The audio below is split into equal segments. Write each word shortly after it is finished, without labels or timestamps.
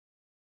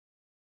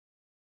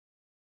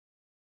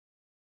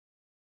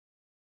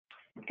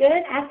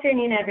Good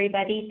afternoon,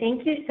 everybody.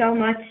 Thank you so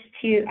much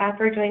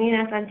for joining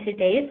us on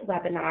today's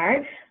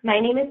webinar.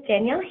 My name is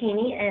Danielle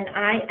Haney, and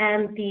I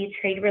am the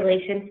Trade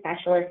Relations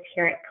Specialist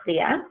here at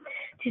CLIA.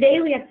 Today,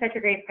 we have such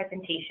a great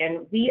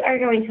presentation. We are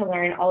going to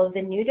learn all of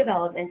the new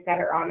developments that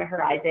are on the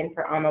horizon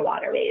for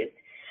AmaWaterways.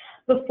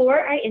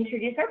 Before I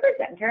introduce our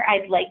presenter,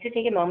 I'd like to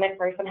take a moment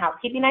for some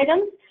housekeeping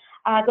items.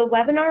 The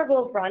webinar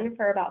will run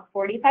for about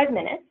 45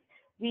 minutes.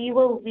 We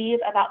will leave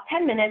about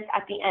 10 minutes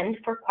at the end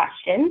for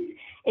questions.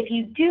 If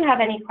you do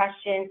have any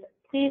questions,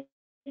 please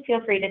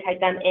feel free to type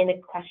them in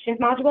the questions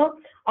module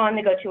on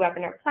the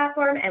GoToWebinar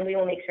platform, and we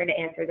will make sure to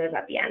answer those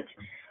at the end.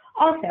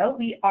 Also,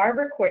 we are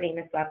recording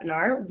this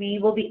webinar. We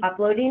will be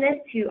uploading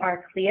it to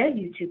our CLIA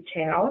YouTube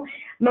channel.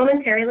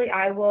 Momentarily,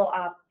 I will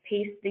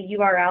paste the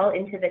URL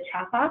into the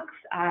chat box,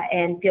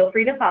 and feel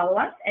free to follow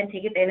us and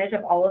take advantage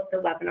of all of the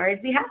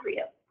webinars we have for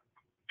you.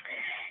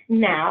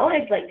 Now,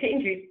 I'd like to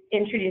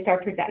introduce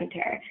our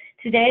presenter.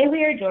 Today,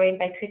 we are joined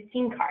by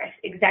Kristin Karst,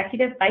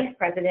 Executive Vice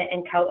President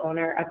and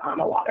co-owner of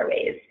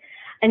AmaWaterways.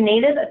 A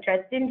native of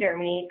Dresden,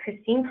 Germany,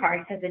 Kristin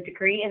Karst has a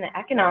degree in the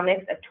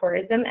economics of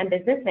tourism and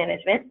business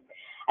management,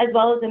 as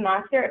well as a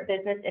Master of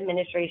Business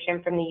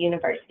Administration from the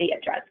University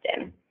of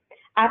Dresden.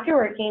 After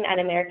working at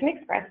American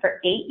Express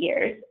for 8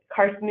 years,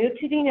 Karst moved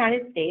to the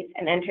United States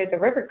and entered the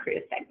river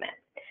cruise segment.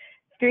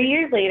 3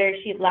 years later,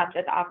 she left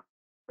at the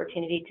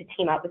opportunity to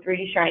team up with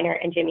Rudy Schreiner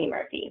and Jimmy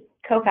Murphy,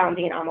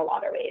 co-founding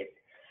AmaWaterways.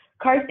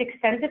 Karst's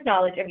extensive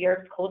knowledge of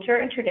Europe's culture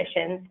and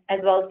traditions, as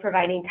well as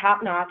providing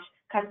top-notch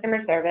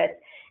customer service,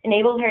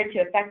 enabled her to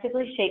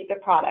effectively shape the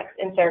products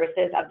and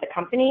services of the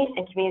company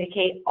and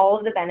communicate all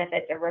of the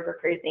benefits of river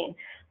cruising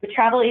with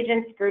travel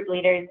agents, group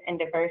leaders, and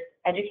diverse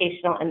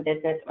educational and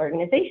business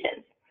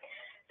organizations.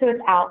 So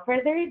without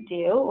further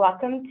ado,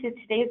 welcome to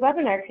today's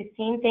webinar.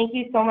 Kristin, thank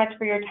you so much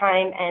for your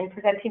time and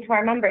presenting to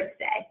our members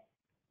today.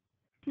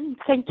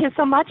 Thank you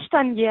so much,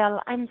 Danielle.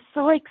 I'm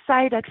so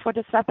excited for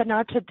this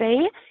webinar today.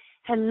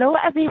 Hello,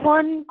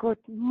 everyone. Good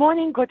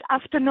morning, good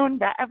afternoon,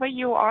 wherever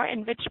you are,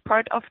 in which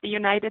part of the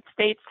United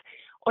States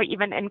or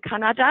even in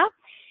Canada.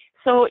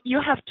 So you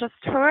have just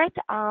heard,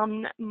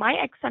 my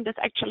accent is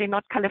actually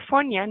not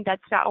Californian.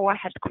 That's where our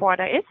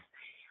headquarters is.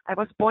 I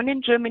was born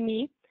in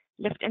Germany,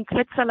 lived in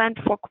Switzerland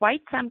for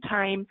quite some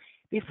time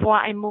before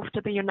I moved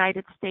to the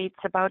United States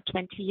about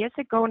 20 years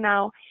ago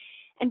now.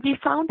 And we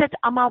founded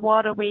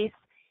AmaWaterways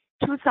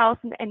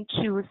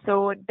 2002,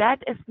 so that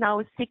is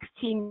now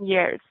 16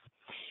 years.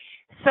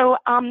 So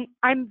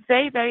I'm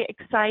very, very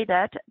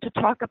excited to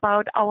talk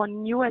about our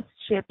newest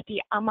ship,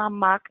 the Ama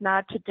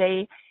Magna,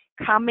 today,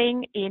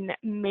 coming in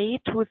May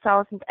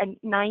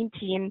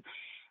 2019.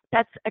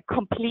 That's a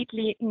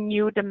completely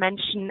new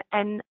dimension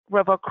in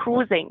river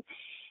cruising.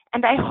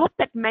 And I hope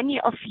that many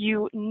of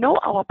you know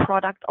our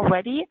product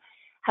already,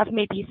 have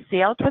maybe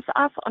sailed with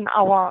us on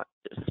our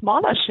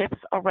smaller ships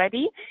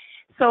already.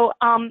 So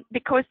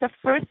because the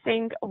first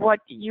thing what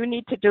you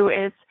need to do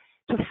is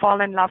to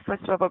fall in love with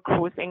river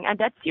cruising. And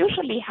that's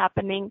usually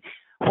happening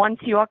once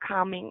you are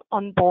coming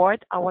on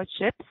board our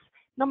ships,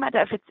 no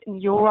matter if it's in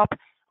Europe,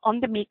 on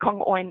the Mekong,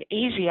 or in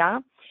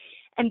Asia.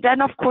 And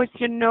then, of course,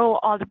 you know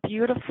all the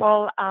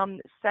beautiful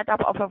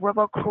setup of a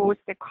river cruise,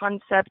 the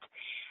concept,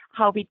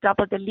 how we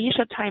double the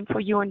leisure time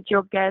for you and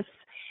your guests,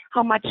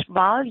 how much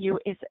value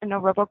is in a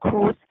river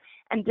cruise.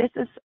 And this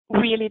is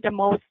really the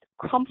most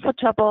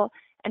comfortable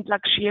and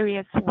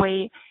luxurious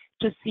way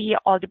to see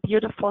all the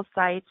beautiful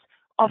sights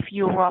of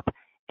Europe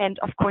and,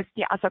 of course,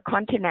 the other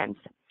continents.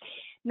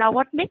 Now,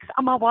 what makes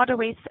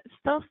AmaWaterways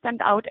still stand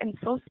out and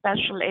so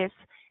special is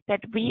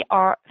that we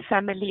are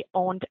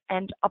family-owned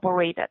and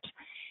operated.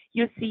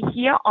 You see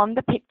here on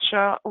the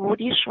picture,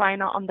 Rudy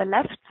Schreiner on the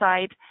left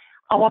side,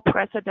 our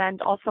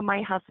president, also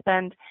my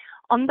husband.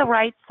 On the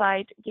right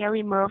side,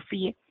 Gary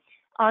Murphy,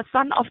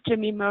 son of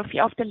Jimmy Murphy,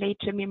 of the late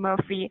Jimmy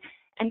Murphy,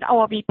 and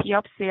our VP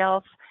of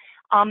Sales.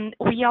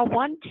 We are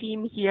one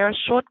team here,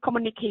 short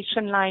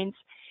communication lines.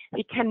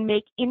 We can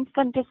make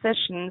instant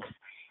decisions.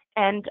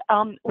 And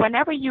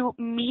whenever you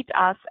meet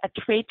us at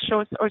trade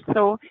shows or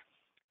so,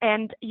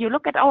 and you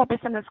look at our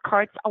business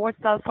cards, our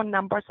cell phone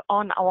numbers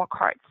on our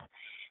cards.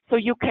 So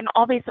you can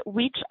always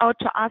reach out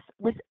to us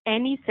with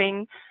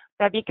anything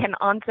that we can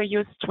answer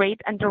you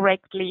straight and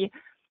directly.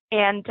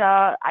 And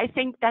I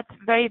think that's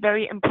very,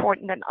 very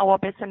important in our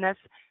business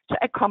to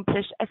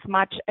accomplish as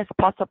much as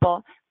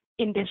possible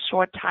in this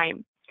short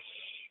time.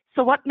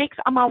 So what makes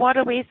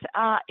AmaWaterways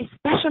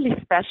especially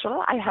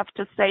special, I have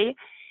to say,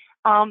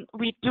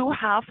 we do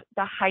have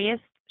the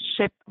highest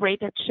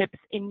rated ships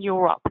in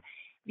Europe.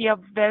 We are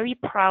very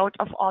proud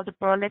of all the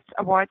Berlitz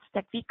awards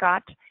that we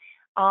got.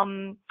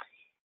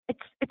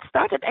 It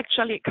started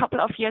actually a couple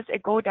of years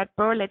ago that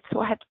Berlitz,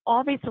 who had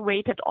always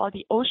rated all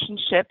the ocean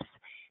ships,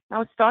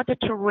 now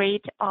started to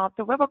rate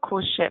the river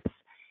cruise ships.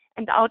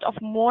 And out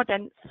of more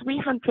than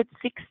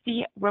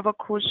 360 river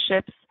cruise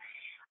ships,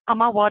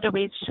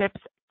 AmaWaterways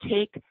ships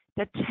take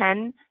the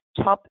 10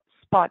 top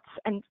spots.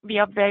 And we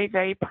are very,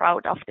 very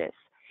proud of this.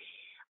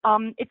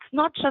 It's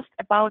not just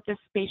about the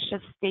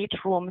spacious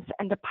staterooms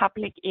and the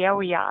public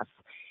areas.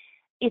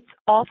 it's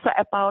also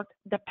about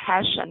the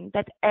passion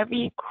that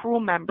every crew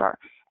member,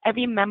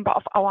 every member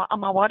of our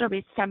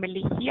AmaWaterways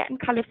family here in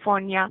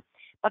California,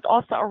 but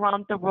also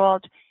around the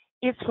world,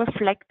 is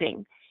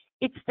reflecting.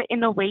 It's the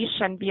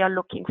innovation we are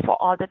looking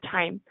for all the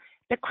time,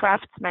 the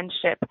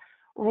craftsmanship.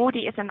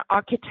 Rudy is an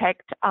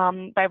architect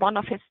by one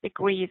of his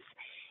degrees,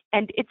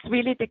 and it's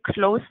really the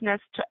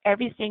closeness to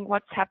everything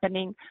what's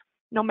happening,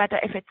 no matter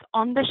if it's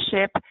on the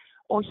ship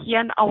or here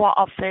in our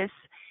office.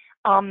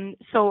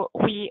 So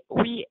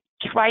we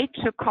try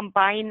to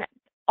combine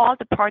all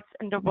the parts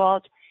in the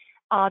world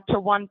to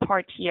one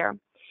part here.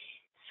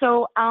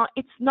 So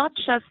it's not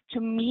just to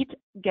meet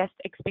guest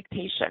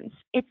expectations.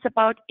 It's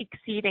about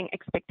exceeding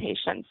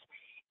expectations.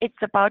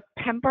 It's about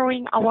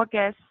pampering our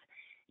guests,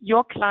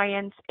 your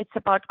clients. It's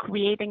about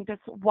creating this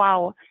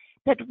wow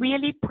that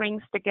really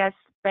brings the guests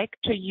back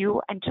to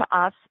you and to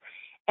us.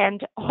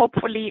 And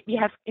hopefully we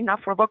have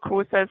enough river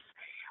cruises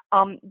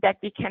that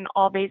we can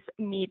always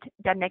meet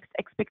the next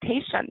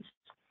expectations.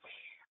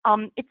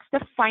 It's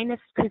the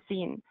finest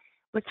cuisine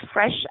with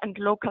fresh and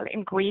local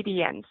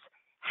ingredients,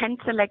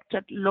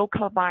 hand-selected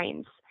local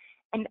wines,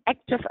 an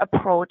active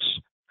approach,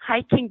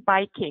 hiking,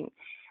 biking.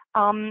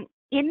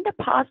 In the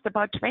past,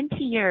 about 20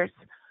 years,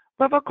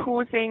 river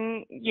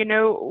cruising,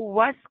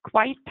 was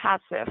quite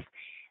passive.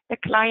 The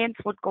clients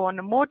would go on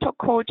a motor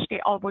coach, they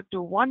all would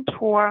do one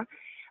tour,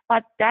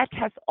 but that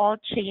has all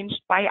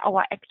changed by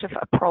our active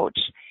approach.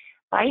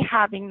 By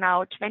having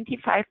now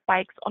 25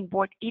 bikes on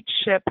board each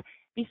ship,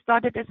 we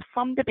started this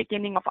from the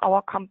beginning of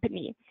our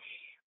company,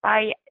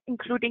 by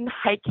including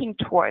hiking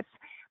tours,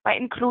 by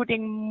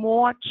including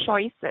more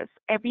choices.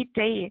 Every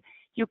day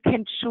you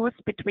can choose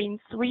between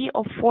 3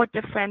 or 4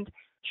 different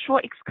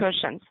shore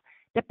excursions,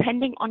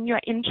 depending on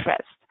your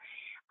interest.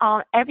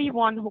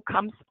 Everyone who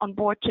comes on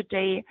board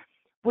today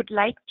would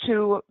like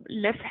to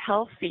live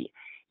healthy.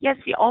 Yes,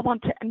 we all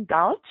want to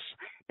indulge.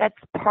 That's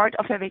part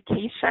of a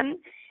vacation,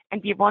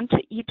 and we want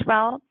to eat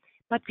well,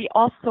 but we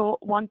also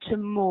want to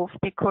move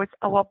because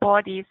our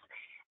bodies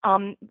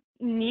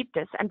need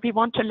this, and we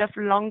want to live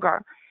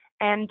longer.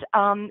 And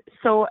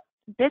so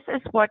this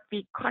is what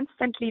we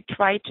constantly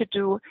try to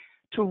do,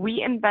 to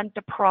reinvent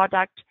the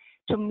product,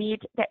 to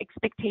meet the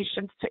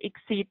expectations, to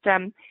exceed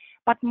them.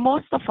 But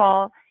most of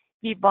all,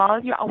 we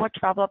value our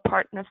travel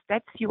partners.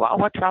 That's you,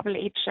 our travel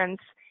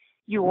agents.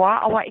 You are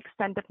our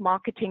extended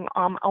marketing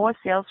arm, our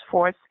sales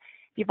force.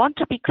 We want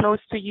to be close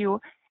to you,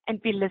 and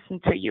we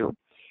listen to you.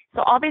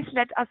 So always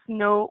let us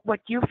know what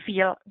you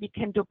feel we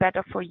can do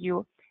better for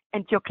you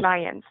and your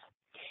clients.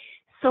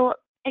 So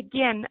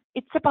again,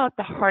 it's about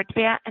the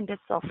hardware and the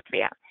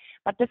software.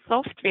 But the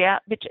software,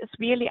 which is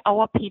really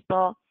our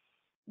people,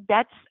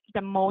 that's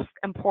the most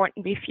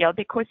important, we feel,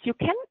 because you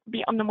can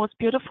be on the most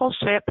beautiful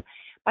ship,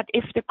 but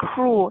if the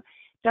crew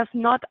does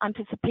not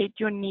anticipate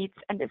your needs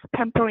and is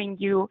pampering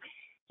you,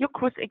 your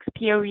cruise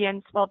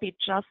experience will be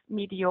just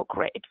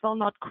mediocre. It will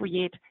not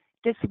create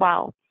this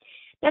wow.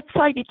 That's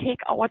why we take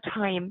our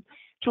time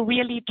to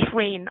really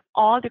train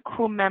all the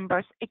crew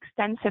members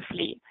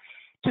extensively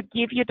to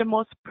give you the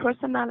most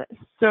personal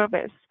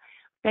service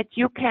that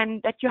you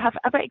have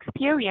ever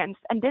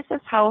experienced. And this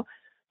is how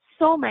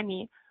so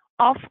many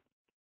of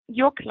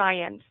your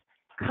clients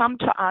come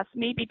to us.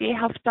 Maybe they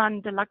have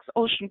done deluxe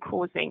ocean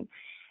cruising.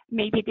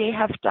 Maybe they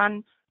have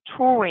done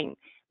touring.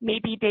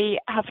 Maybe they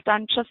have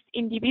done just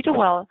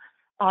individual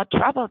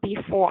travel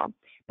before.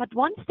 But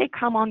once they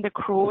come on the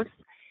cruise,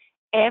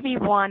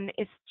 everyone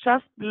is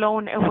just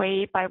blown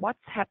away by what's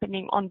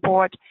happening on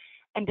board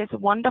and this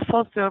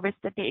wonderful service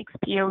that they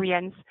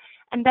experience.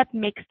 And that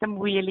makes them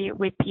really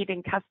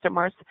repeating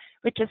customers,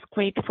 which is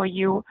great for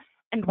you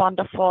and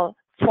wonderful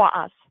for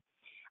us.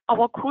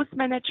 Our cruise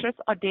managers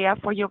are there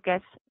for your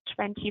guests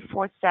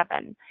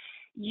 24/7.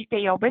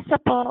 They are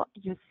visible.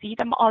 You see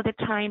them all the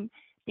time.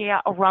 They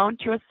are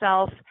around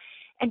yourself.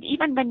 And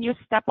even when you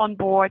step on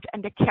board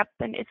and the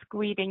captain is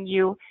greeting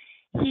you,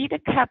 he, the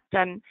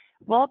captain,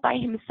 will by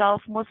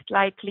himself most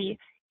likely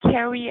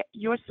carry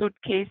your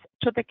suitcase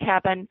to the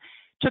cabin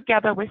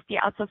together with the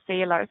other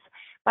sailors.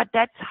 But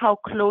that's how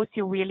close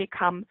you really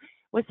come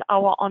with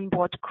our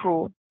onboard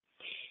crew.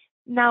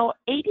 Now,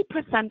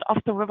 80% of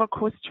the river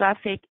cruise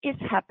traffic is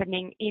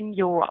happening in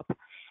Europe.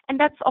 And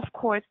that's, of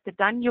course, the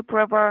Danube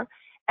River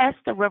as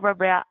the river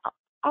where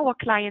our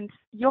clients,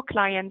 your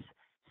clients,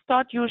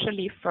 start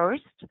usually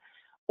first,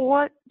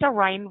 or the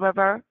Rhine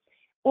River,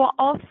 or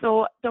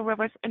also the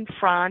rivers in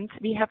France.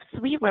 We have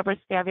 3 rivers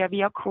there where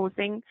we are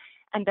cruising,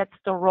 and that's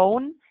the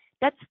Rhone,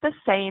 that's the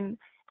Seine,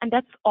 and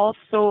that's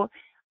also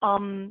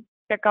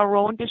the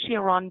Garonne, the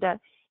Gironde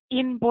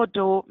in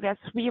Bordeaux, where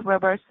 3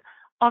 rivers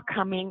are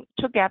coming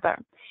together.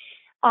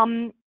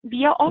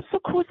 We are also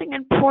cruising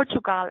in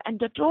Portugal, and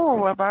the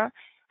Douro River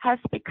has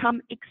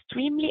become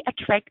extremely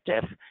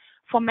attractive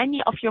for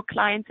many of your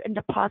clients in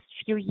the past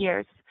few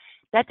years.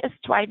 That is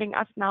driving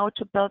us now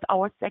to build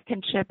our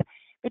second ship,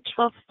 which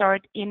will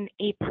start in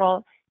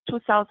April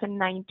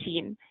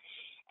 2019.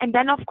 And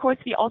then, of course,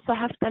 we also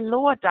have the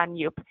lower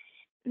Danube.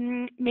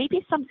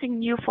 Maybe something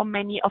new for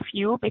many of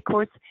you,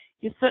 because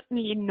you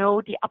certainly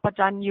know the upper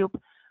Danube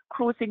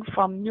cruising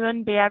from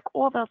Nuremberg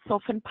or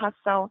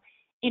Wilshofen-Passau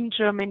in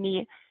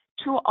Germany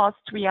to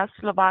Austria,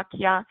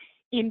 Slovakia,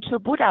 into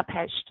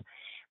Budapest.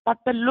 But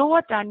the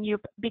lower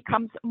Danube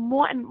becomes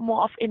more and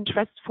more of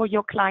interest for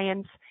your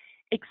clients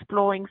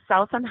exploring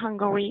southern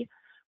Hungary,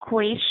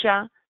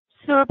 Croatia,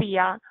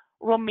 Serbia,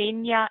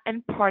 Romania,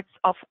 and parts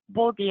of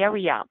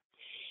Bulgaria.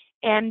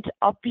 And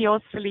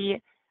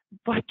obviously,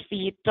 what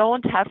we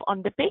don't have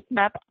on the big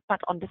map,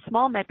 but on the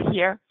small map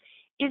here,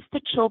 is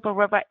the Chobe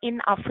River in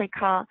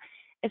Africa,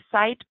 a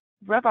side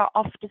river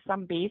of the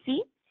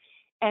Zambezi.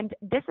 And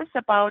this is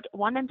about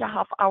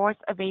 1.5 hours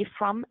away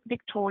from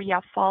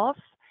Victoria Falls,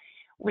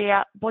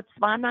 where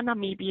Botswana,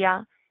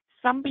 Namibia,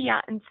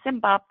 Zambia, and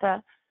Zimbabwe,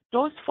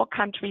 those 4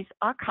 countries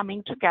are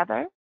coming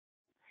together.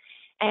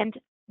 And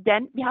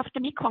then we have the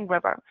Mekong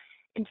River.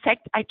 In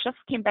fact, I just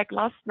came back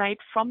last night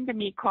from the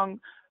Mekong,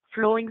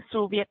 flowing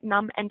through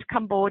Vietnam and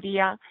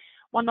Cambodia,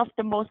 one of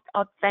the most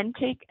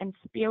authentic and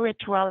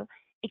spiritual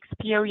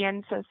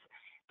experiences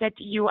that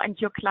you and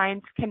your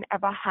clients can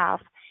ever have.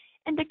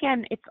 And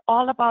again, it's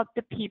all about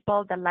the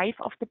people, the life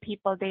of the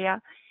people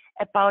there,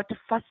 about the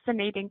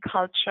fascinating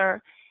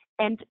culture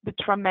and the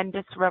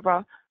tremendous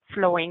river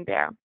flowing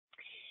there.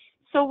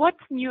 So what's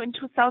new in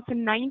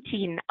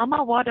 2019?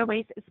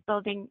 AmaWaterways is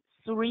building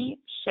 3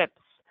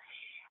 ships.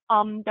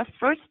 The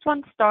first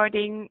one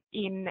starting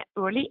in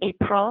early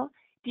April,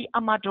 the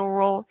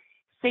Amadoro,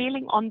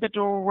 sailing on the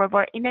Douro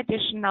River, in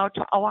addition now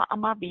to our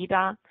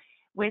Amavida,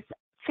 with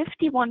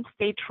 51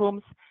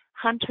 staterooms,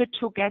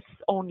 102 guests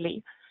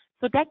only.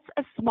 So that's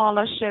a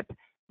smaller ship,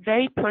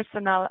 very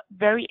personal,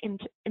 very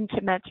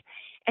intimate.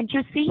 And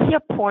you see here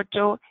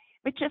Porto,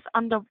 which is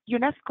under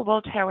UNESCO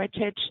World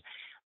Heritage,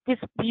 this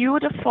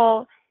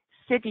beautiful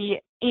city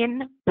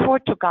in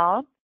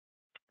Portugal,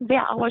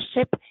 where our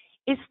ship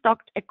is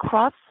docked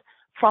across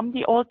from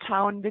the old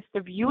town with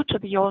the view to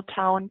the old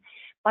town.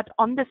 But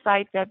on the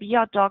side where we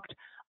are docked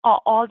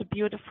are all the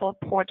beautiful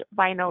port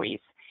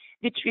wineries,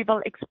 which we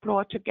will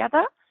explore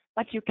together.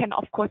 But you can,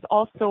 of course,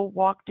 also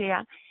walk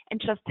there and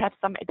just have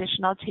some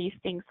additional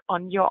tastings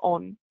on your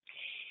own.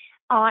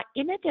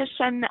 In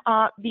addition,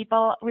 we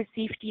will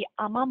receive the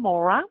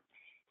Amamora,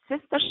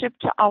 sister ship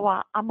to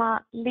our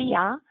Ama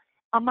Lea,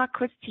 Ama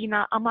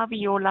Christina, Ama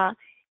Viola,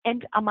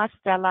 and Ama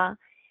Stella,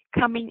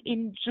 coming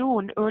in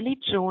June, early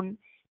June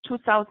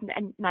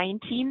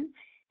 2019,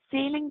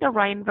 sailing the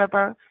Rhine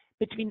River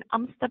between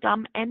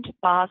Amsterdam and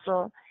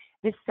Basel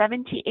with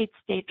 78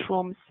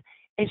 staterooms,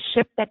 a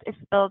ship that is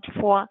built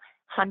for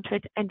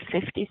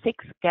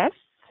 156 guests.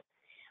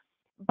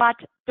 But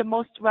the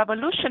most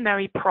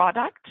revolutionary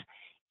product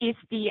is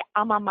the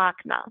Ama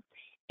Magna.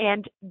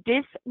 And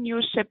this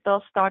new ship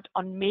will start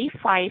on May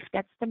 5,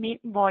 that's the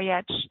maiden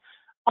voyage,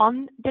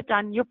 on the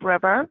Danube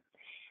River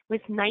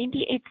with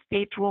 98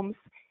 staterooms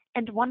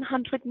and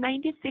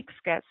 196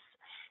 guests.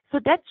 So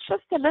that's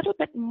just a little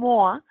bit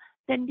more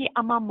than the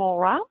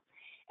Amamora,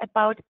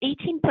 about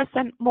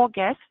 18% more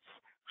guests.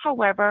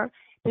 However,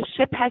 the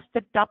ship has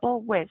the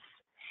double width.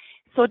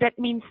 So that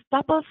means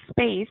double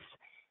space,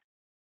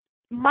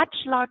 much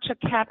larger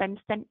cabins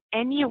than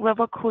any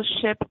river cruise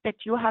ship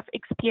that you have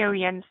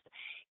experienced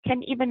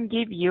can even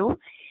give you.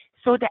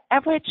 So the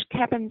average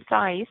cabin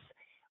size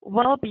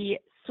will be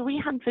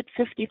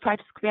 355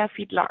 square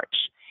feet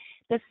large.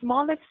 The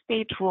smallest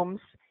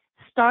staterooms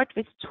start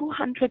with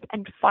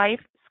 205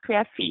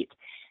 square feet.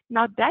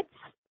 Now that's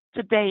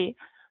today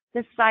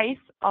the size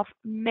of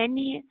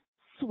many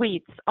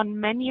suites on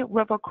many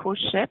river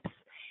cruise ships,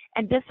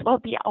 and this will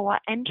be our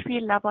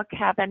entry-level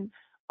cabin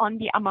on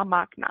the Ama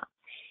Magna.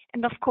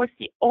 And of course,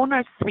 the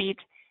owner suite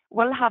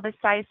will have a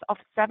size of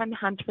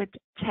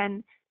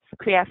 710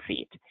 square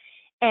feet.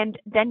 And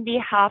then we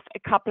have a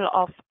couple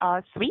of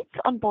suites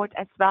on board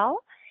as well.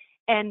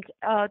 And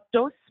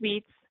those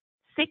suites,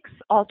 6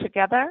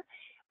 altogether,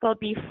 will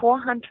be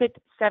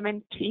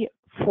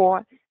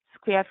 474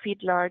 square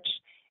feet large,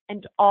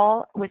 and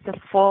all with a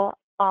full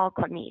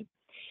balcony.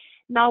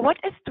 Now, what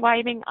is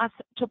driving us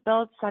to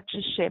build such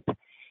a ship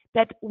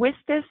that with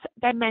this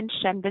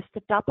dimension, with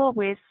the double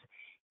width,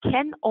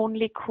 can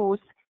only cruise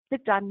the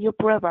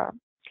Danube River?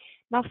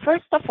 Now,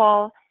 first of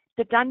all,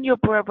 the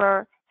Danube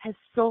River has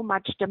so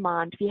much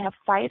demand. We have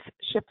 5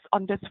 ships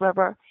on this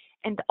river,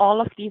 and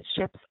all of these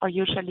ships are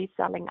usually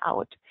selling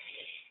out.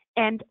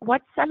 And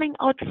what's selling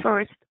out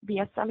first, we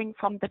are selling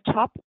from the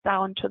top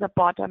down to the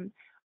bottom,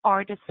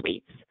 are the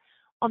suites.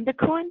 On the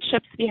current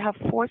ships, we have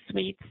 4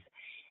 suites,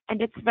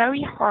 and it's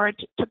very hard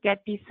to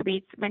get these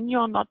suites. When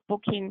you're not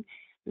booking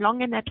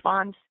long in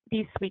advance,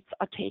 these suites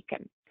are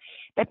taken.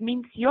 That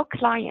means your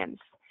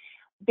clients,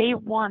 they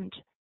want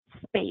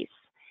space.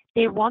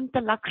 They want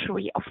the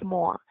luxury of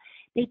more.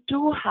 They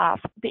do have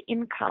the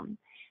income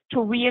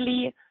to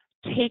really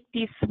take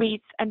these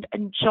suites and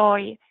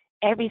enjoy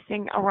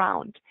everything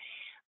around.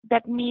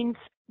 That means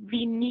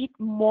we need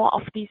more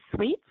of these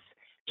suites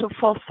to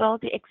fulfill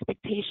the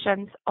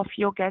expectations of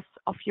your guests,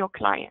 of your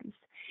clients.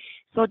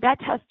 So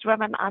that has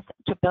driven us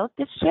to build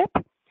this ship.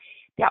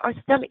 There are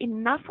still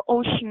enough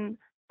ocean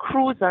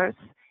cruisers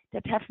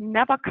that have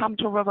never come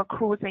to river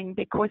cruising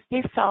because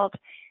they felt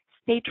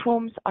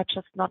staterooms are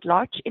just not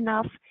large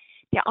enough.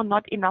 There are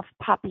not enough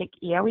public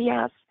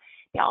areas.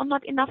 There are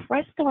not enough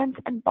restaurants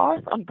and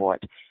bars on board,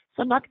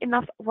 so not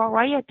enough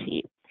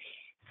variety.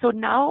 So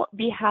now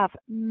we have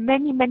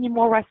many, many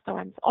more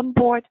restaurants on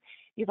board.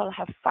 We will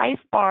have 5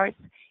 bars,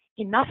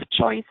 enough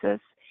choices,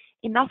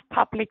 enough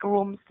public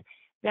rooms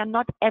where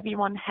not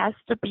everyone has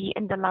to be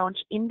in the lounge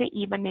in the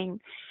evening,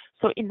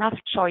 so enough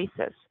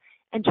choices.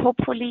 And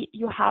hopefully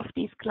you have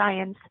these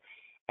clients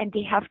and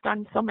they have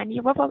done so many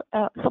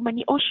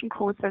ocean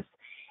cruises,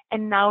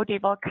 and now they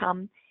will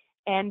come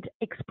and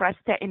express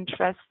their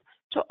interest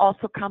to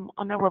also come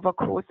on a river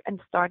cruise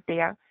and start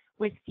there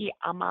with the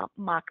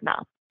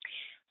AmaMagna.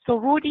 So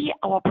Rudy,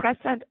 our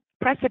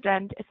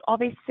president, is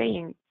always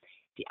saying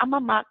the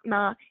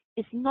AmaMagna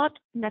is not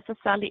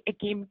necessarily a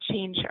game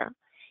changer.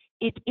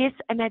 It is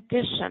an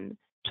addition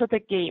to the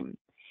game.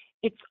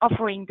 It's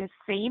offering the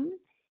same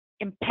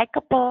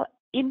impeccable,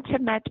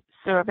 intimate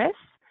service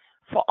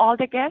for all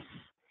the guests,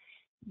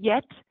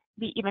 yet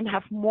we even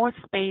have more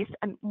space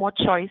and more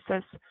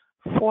choices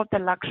for the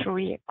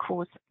luxury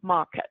cruise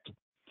market.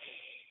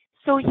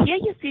 So here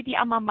you see the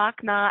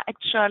AmaMagna.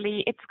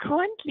 Actually, it's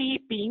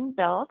currently being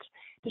built.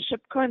 The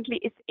ship currently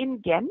is in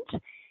Ghent.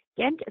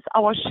 Ghent is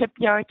our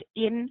shipyard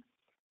in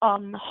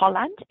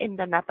Holland, in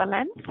the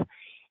Netherlands.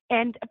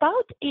 And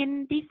about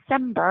in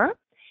December,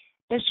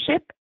 the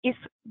ship is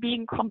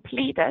being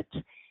completed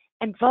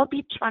and will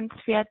be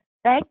transferred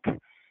back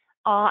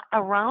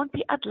around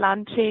the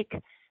Atlantic,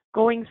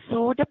 going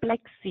through the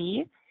Black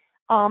Sea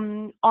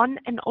on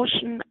an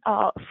ocean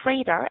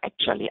freighter,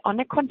 actually on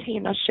a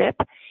container ship.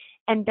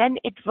 And then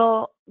it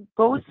will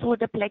go through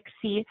the Black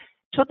Sea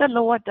to the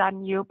lower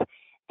Danube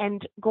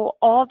and go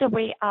all the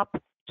way up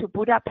to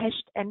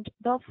Budapest and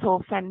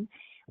Vilshofen,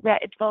 where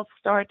it will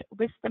start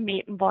with the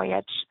maiden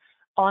voyage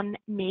on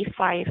May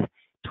 5,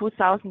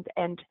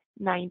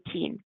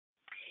 2019.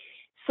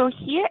 So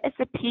here is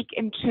a peek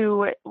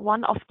into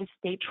one of the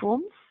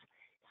staterooms,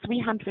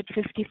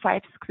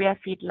 355 square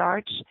feet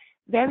large,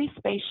 very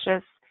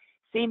spacious,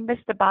 same with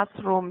the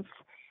bathrooms,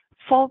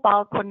 full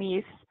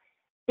balconies,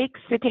 big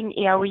sitting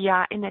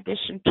area in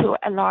addition to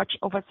a large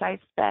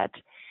oversized bed,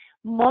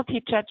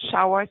 multi-jet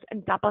showers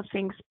and double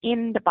sinks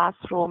in the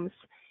bathrooms,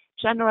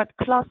 generous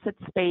closet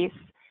space,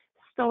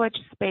 storage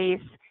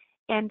space,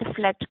 and a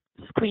flat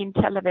screen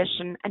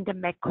television and a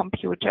Mac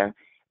computer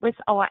with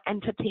our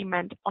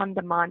entertainment on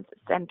demand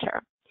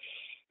center.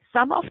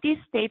 Some of these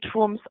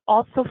staterooms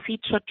also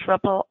feature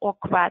triple or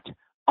quad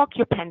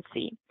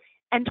occupancy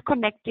and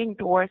connecting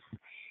doors.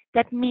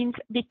 That means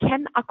we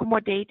can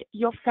accommodate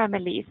your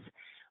families,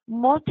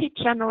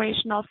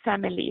 multi-generational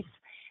families.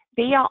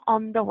 They are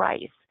on the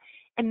rise.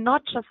 And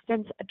not just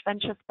since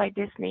Adventures by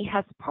Disney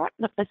has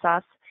partnered with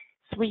us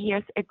 3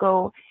 years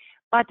ago,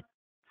 but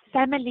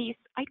families,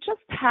 I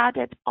just had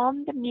it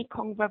on the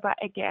Mekong River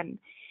again.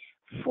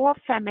 4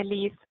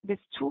 families with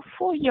 2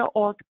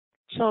 4-year-old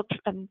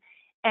children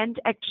and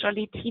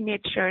actually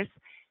teenagers,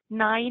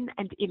 9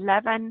 and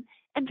 11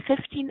 and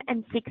 15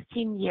 and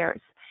 16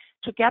 years,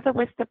 together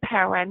with the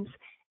parents.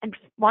 And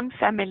one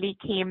family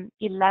came,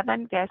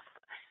 11 guests,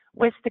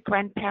 with the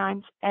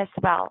grandparents as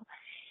well,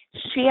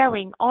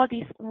 sharing all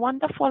these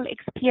wonderful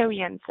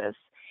experiences.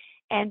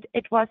 And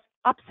it was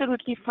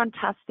absolutely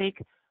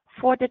fantastic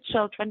for the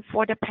children,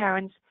 for the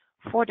parents,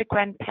 for the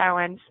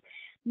grandparents.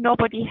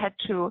 Nobody had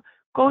to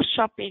go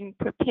shopping,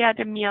 prepare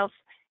the meals,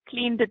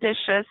 clean the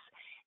dishes.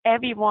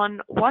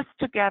 Everyone was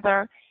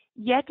together,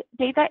 yet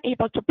they were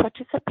able to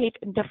participate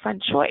in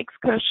different shore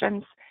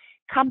excursions,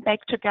 come back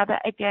together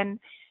again,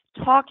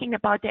 talking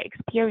about their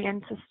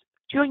experiences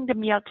during the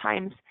meal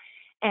times.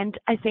 And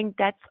I think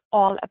that's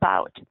all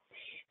about.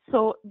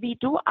 So we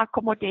do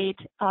accommodate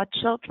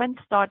children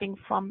starting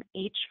from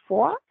age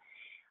 4,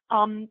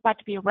 but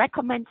we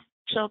recommend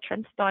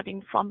children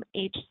starting from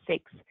age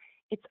 6.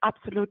 It's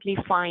absolutely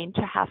fine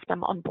to have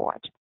them on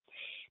board.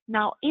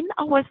 Now, in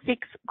our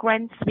 6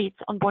 grand suites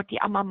on board the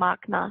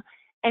AmaMagna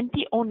and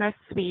the owner's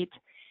suite,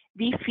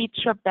 we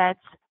feature beds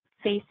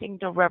facing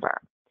the river.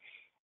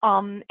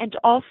 And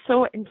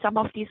also in some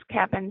of these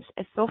cabins,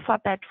 a sofa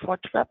bed for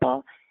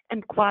triple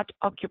and quad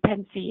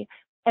occupancy,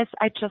 as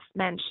I just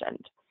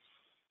mentioned.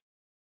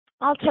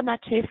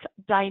 Alternative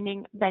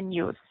dining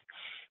venues.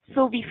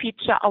 So we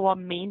feature our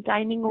main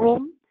dining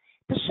room,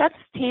 the chef's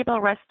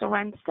table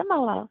restaurant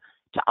similar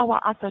to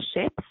our other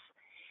ships,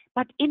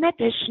 but in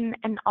addition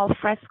an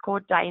alfresco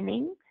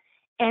dining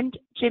and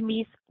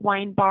Jimmy's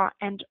wine bar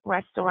and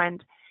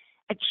restaurant,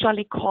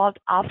 actually called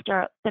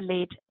after the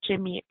late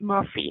Jimmy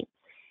Murphy.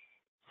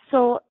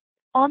 So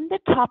on the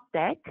top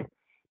deck,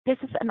 this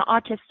is an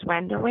artist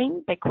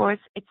rendering because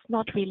it's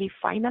not really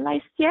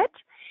finalized yet,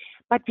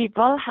 but we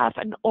will have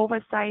an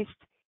oversized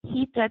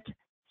heated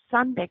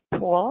sun deck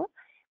pool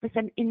with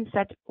an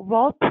inset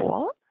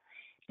whirlpool.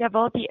 There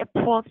will be a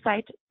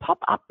poolside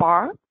pop-up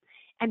bar,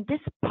 and this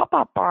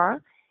pop-up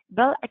bar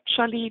will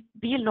actually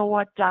be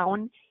lowered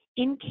down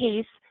in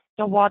case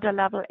the water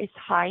level is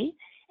high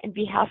and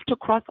we have to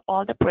cross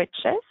all the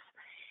bridges.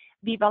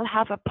 We will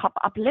have a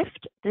pop-up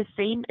lift, the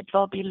same, it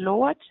will be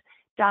lowered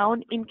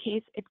down in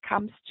case it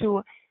comes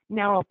to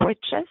narrow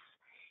bridges.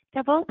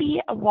 There will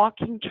be a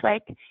walking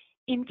track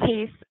in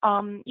case,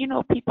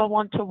 people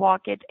want to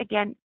walk it.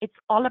 Again, it's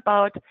all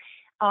about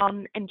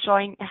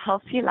enjoying a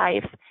healthy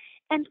life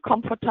and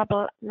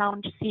comfortable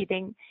lounge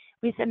seating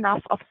with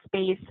enough of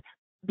space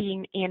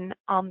being in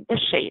the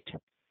shade.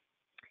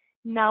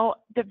 Now,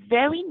 the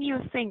very new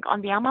thing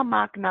on the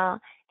AmaMagna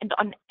and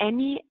on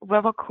any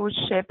river cruise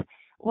ship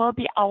will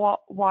be our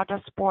water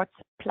sports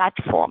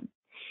platform.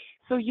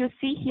 So you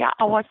see here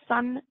our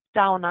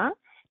Sundowner.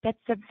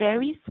 That's a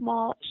very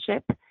small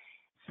ship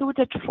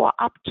suited for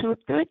up to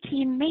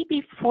 13,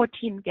 maybe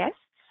 14 guests.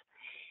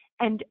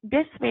 And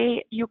this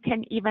way you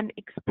can even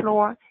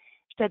explore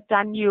the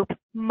Danube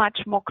much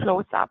more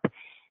close up.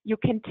 You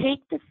can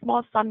take the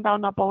small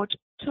Sundowner boat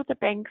to the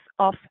banks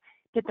of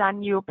the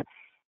Danube,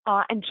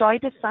 enjoy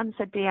the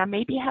sunset there,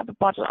 maybe have a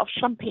bottle of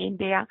champagne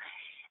there.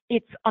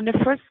 It's on a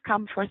first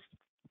come, first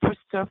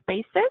serve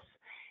basis,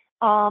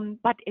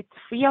 but it's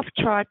free of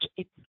charge.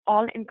 It's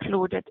all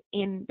included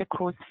in the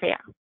cruise fare.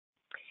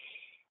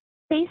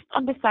 Based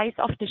on the size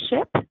of the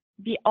ship,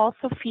 we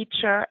also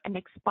feature an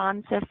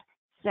expansive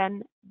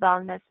Zen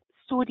Wellness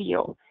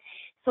Studio.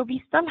 So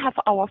we still have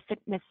our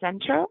fitness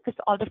center with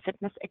all the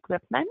fitness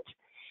equipment,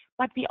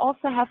 but we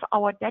also have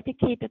our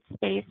dedicated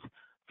space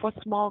for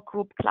small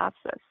group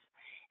classes.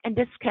 And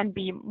this can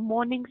be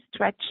morning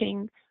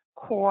stretching,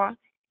 core,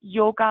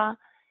 yoga,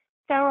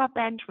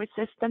 TheraBand,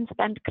 resistance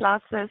band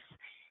classes,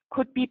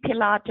 could be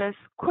Pilates,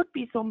 could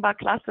be Zumba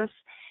classes,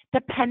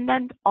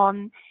 dependent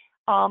on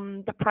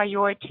the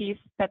priorities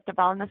that the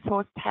wellness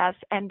host has.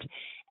 And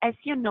as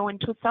you know, in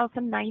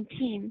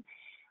 2019,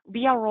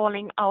 we are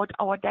rolling out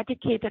our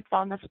dedicated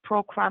wellness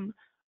program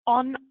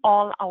on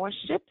all our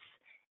ships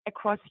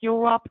across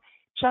Europe,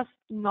 just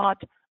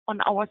not on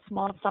our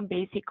small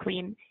Zambezi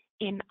Queen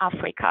in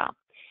Africa.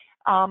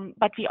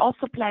 But we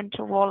also plan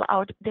to roll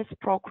out this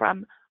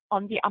program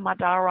on the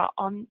Amadara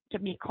on the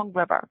Mekong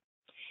River.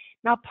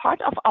 Now, part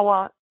of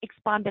our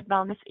expanded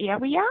wellness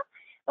area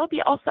will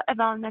be also a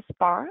wellness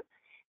bar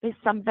with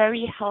some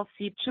very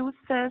healthy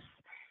juices,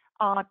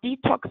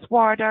 detox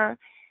water,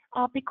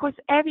 because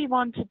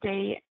everyone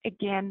today,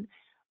 again,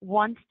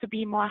 wants to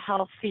be more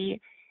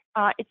healthy.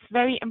 It's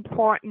very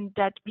important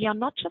that we are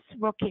not just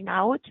working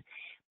out,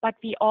 but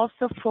we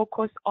also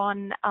focus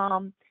on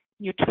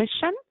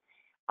nutrition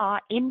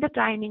in the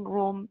dining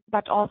room,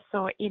 but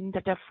also in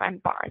the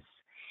different bars.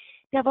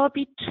 There will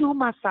be 2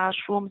 massage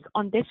rooms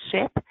on this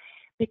ship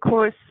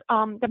because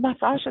the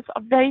massages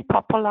are very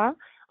popular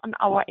on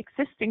our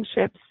existing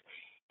ships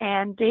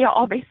and they are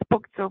always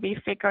booked. So we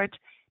figured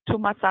 2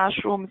 massage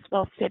rooms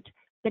will fit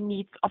the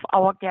needs of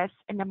our guests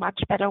in a much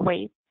better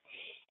way.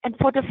 And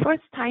for the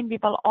first time, we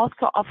will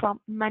also offer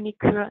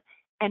manicure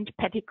and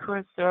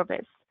pedicure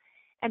service.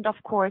 And of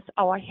course,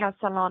 our hair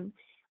salon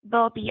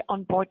will be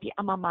on board the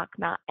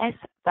AmaMagna as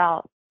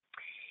well.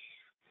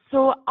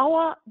 So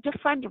our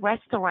different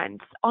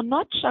restaurants are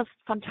not just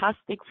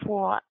fantastic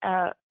for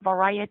a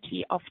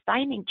variety of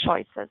dining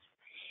choices,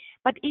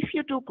 but if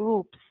you do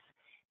groups,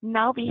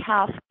 now we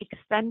have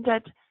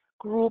extended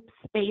group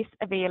space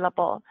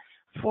available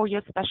for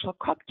your special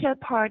cocktail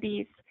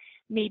parties,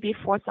 maybe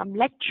for some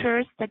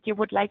lectures that you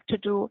would like to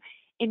do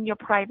in your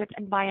private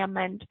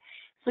environment.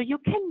 So you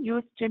can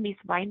use Jimmy's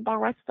Wine Bar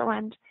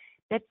restaurant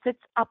that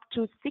sits up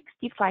to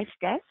 65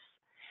 guests,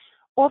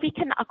 or we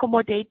can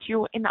accommodate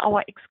you in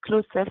our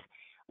exclusive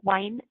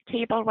wine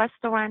table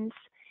restaurants.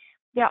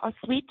 There are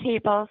suite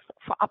tables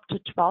for up to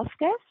 12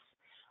 guests,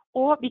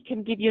 or we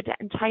can give you the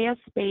entire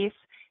space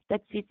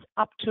that seats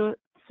up to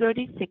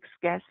 36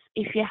 guests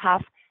if you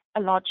have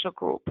a larger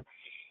group.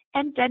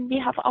 And then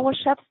we have our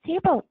chef's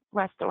table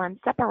restaurant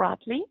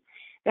separately,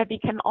 where we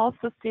can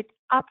also sit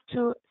up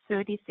to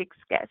 36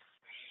 guests.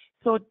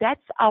 So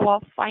that's our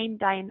fine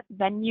dine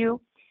venue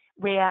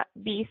where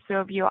we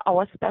serve you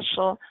our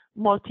special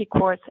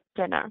multi-course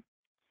dinner.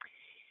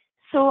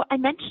 So I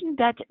mentioned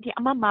that the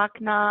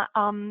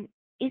AmaMagna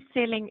is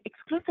sailing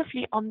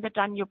exclusively on the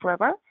Danube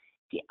River,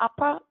 the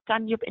upper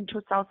Danube in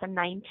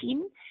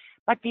 2019,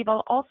 but we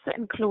will also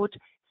include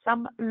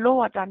some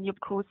lower Danube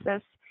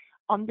cruises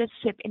on this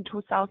ship in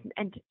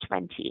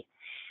 2020,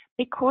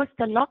 because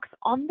the locks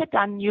on the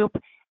Danube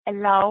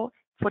allow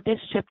for this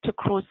ship to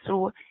cruise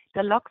through.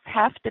 The locks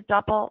have the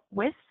double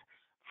width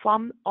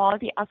from all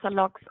the other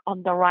locks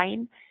on the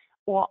Rhine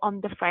or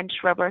on the French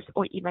rivers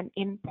or even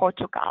in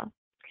Portugal.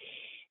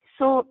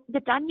 So the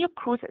Danube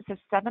cruise is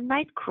a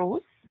 7-night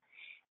cruise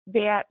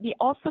where we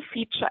also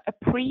feature a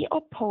pre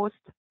or post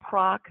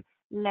Prague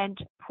Lent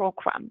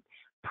program.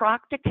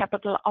 Prague, the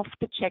capital of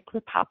the Czech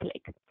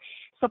Republic.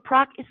 So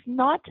Prague is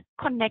not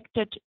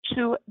connected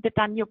to the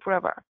Danube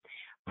River.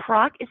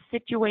 Prague is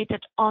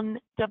situated on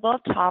the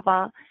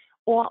Vltava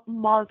or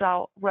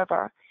Moldau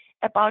River,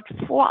 about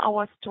 4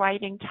 hours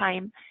driving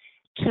time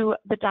to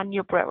the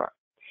Danube River.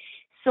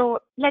 So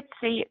let's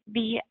say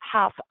we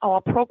have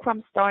our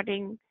program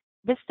starting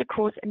with the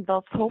cruise in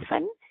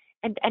Vilshofen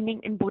and ending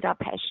in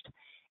Budapest.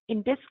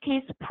 In this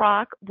case,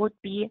 Prague would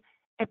be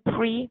a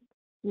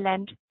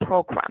pre-Lent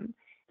program.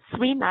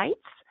 3 nights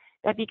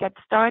that we get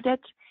started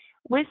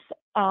with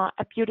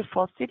a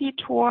beautiful city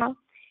tour.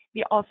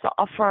 We also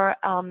offer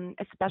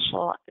a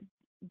special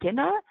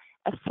dinner,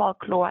 a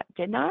folklore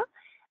dinner,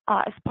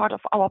 as part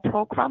of our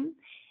program.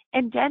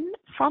 And then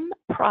from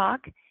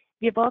Prague,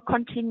 we will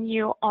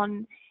continue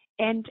on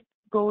and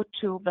go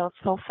to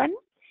Vilshofen,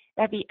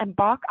 where we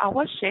embark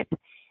our ship.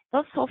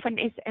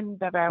 Vilshofen is in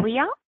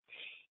Bavaria,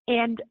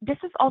 and this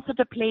is also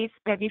the place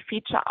where we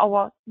feature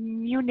our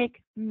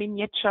Munich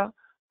miniature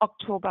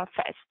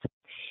Oktoberfest.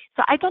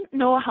 So I don't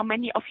know how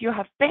many of you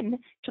have been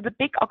to the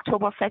big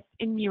Oktoberfest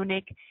in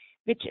Munich,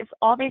 which is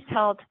always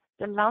held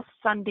the last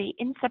Sunday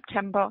in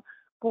September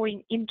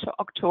going into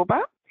October.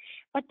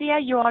 But there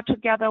you are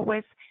together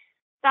with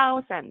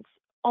thousands,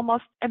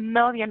 almost 1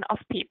 million of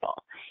people.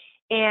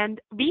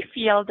 And we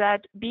feel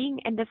that being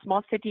in the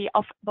small city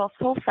of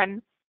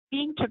Vilshofen,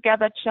 being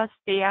together just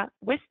there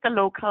with the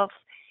locals,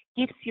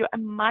 gives you a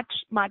much,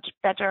 much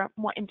better,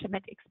 more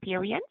intimate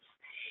experience.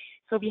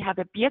 So we have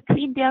a beer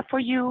queen there for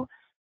you.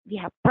 We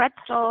have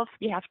pretzels.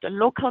 We have the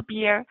local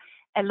beer.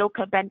 A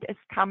local band is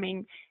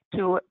coming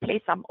to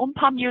play some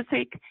Umpa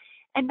music.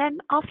 And then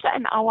after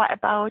an hour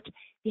about,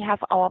 we have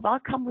our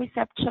welcome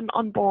reception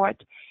on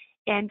board,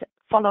 and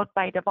followed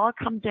by the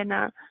welcome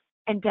dinner.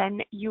 And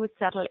then you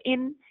settle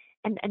in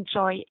and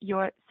enjoy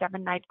your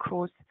 7-night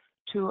cruise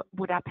to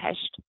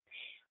Budapest.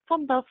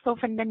 From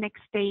Vilshofen the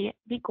next day,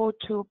 we go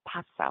to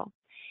Passau.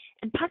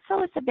 And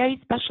Passau is a very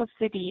special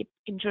city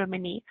in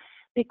Germany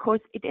because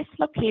it is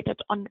located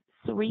on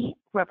 3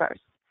 rivers.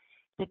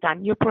 The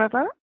Danube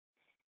River,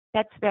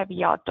 that's where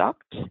we are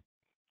docked.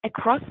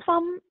 Across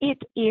from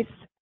it is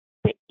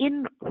the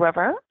Inn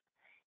River,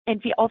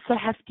 and we also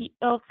have the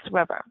Ilz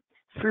River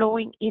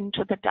flowing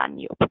into the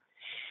Danube.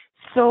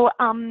 So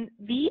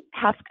we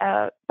have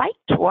a bike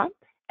tour,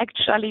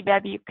 actually,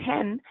 where you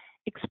can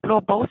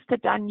explore both the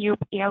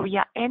Danube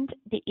area and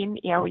the Inn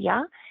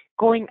area,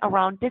 going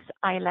around this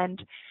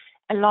island,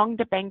 along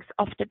the banks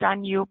of the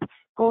Danube,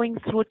 going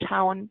through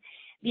town.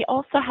 We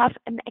also have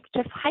an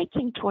active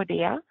hiking tour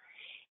there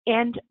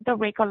and the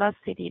regular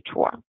city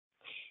tour.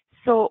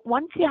 So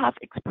once you have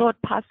explored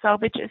Passau,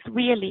 which is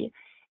really,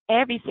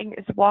 everything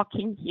is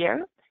walking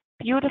here,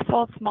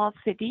 beautiful small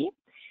city.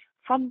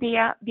 From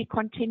there, we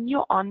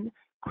continue on,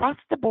 cross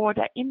the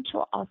border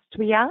into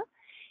Austria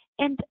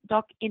and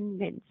dock in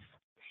Linz.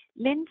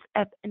 Linz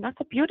is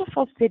another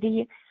beautiful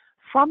city.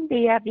 From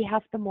there, we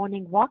have the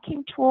morning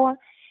walking tour,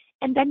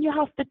 and then you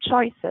have the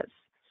choices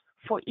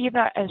for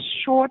either a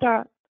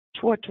shorter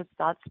tour to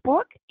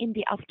Salzburg in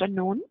the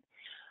afternoon,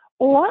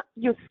 or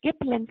you skip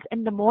Linz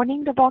in the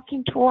morning, the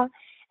walking tour,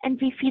 and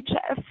we feature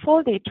a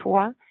full day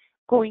tour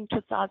going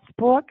to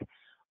Salzburg.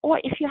 Or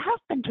if you have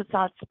been to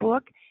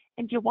Salzburg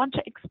and you want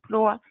to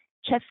explore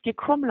Český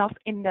Krumlov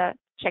in the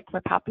Czech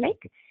Republic,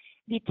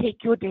 we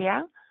take you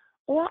there,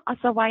 or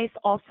otherwise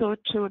also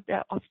to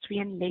the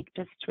Austrian Lake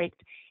District,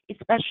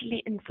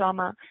 especially in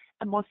summer,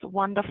 a most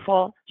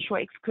wonderful shore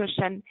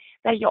excursion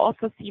where you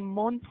also see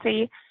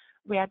Mondsee,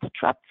 where the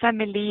Trapp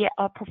family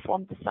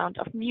performed the Sound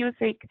of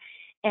Music,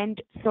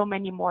 and so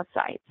many more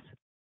sites.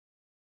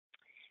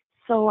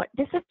 So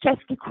this is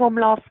Český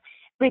Krumlov,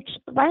 which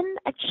when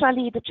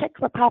actually the Czech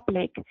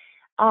Republic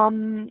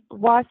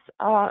was,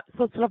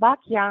 so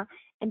Slovakia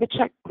and the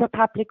Czech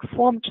Republic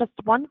formed just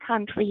one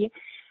country,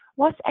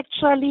 was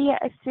actually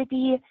a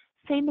city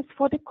famous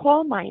for the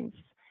coal mines.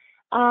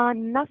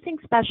 Nothing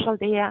special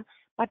there,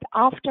 but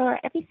after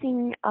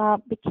everything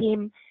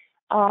became,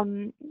 a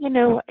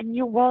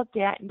new world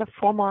there in the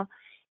former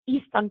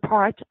eastern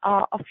part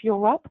of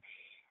Europe,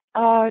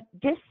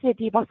 this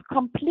city was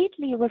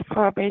completely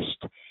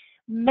refurbished.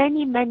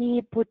 Many,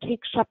 many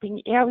boutique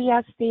shopping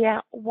areas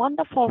there,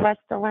 wonderful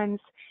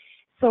restaurants.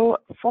 So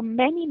for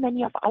many,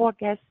 many of our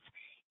guests,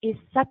 it's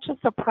such a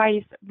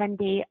surprise when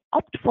they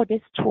opt for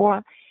this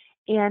tour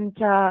and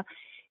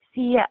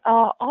see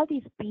all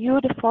these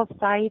beautiful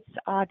sites.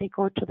 They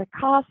go to the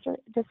Karst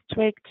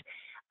district,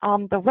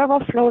 the river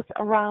flows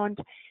around.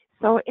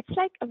 So it's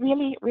like a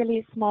really,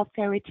 really small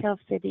fairy tale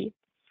city.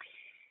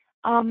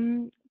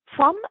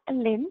 From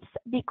Linz,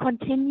 we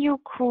continue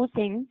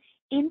cruising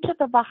into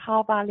the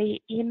Wachau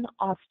Valley in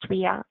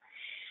Austria.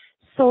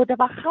 So the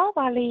Wachau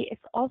Valley is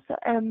also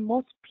a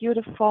most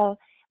beautiful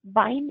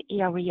wine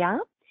area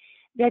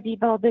where we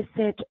will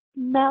visit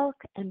Melk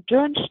and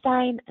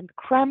Dürnstein and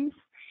Krems,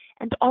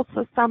 and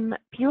also some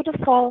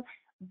beautiful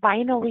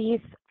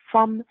wineries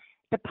from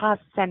the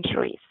past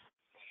centuries.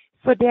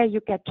 So there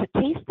you get to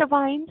taste the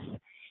wines.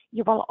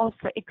 You will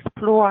also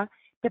explore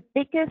the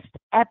biggest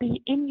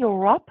abbey in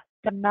Europe,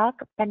 the Melk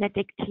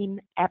Benedictine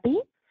Abbey.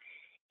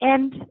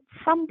 And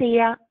from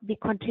there, we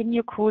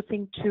continue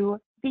cruising to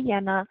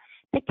Vienna,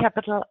 the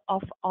capital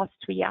of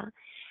Austria.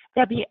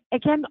 There we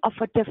again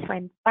offer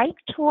different bike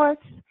tours,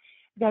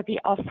 where we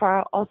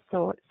offer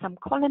also some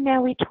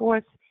culinary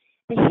tours,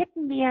 the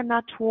Hidden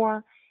Vienna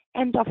tour,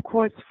 and of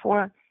course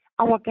for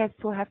our guests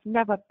who have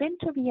never been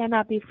to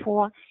Vienna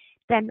before,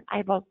 then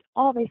I will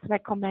always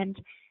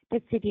recommend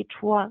the city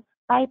tour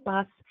by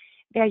bus,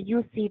 where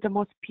you see the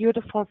most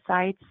beautiful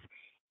sights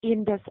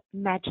in this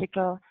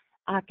magical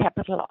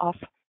capital of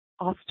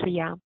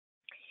Austria.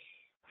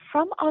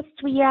 From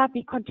Austria,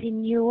 we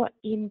continue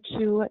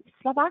into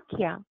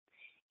Slovakia,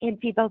 and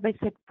we will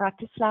visit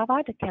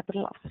Bratislava, the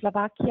capital of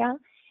Slovakia,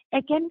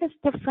 again with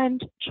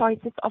different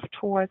choices of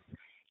tours,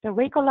 the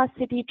regular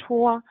city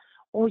tour,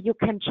 or you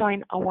can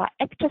join our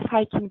active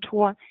hiking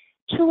tour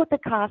to the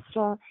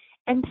castle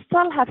and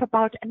still have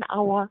about an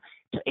hour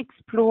to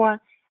explore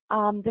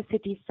the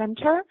city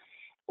center.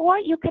 Or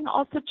you can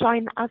also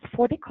join us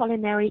for the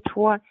culinary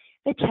tour,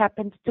 which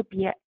happens to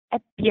be a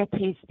beer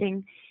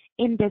tasting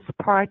in this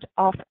part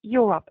of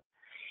Europe.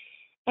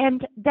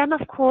 And then,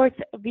 of course,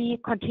 we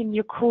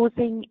continue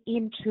cruising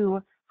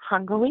into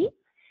Hungary.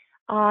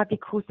 We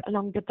cruise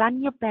along the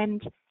Danube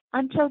Bend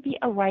until we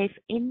arrive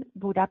in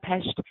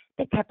Budapest,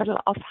 the capital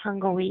of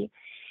Hungary.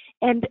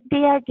 And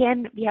there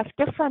again, we have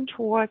different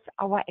tours,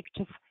 our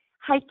active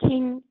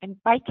hiking and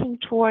biking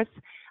tours,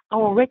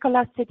 our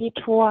regular city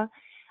tour.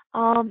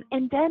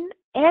 And then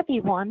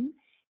everyone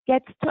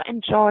gets to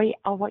enjoy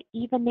our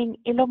evening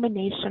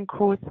illumination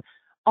cruise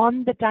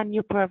on the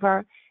Danube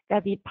River,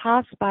 where we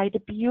pass by the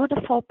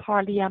beautiful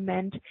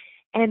Parliament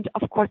and,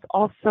 of course,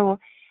 also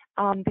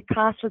the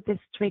castle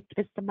district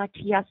with the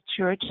Matthias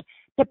Church,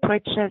 the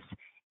bridges,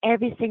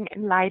 everything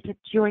enlightened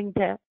during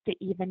the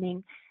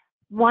evening.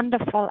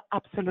 Wonderful,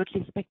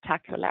 absolutely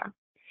spectacular.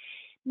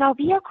 Now,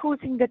 we are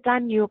cruising the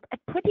Danube at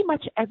pretty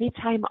much every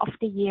time of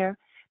the year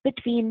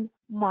between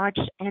March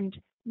and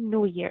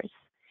New Year's.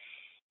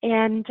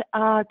 And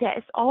there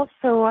is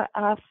also,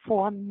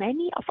 for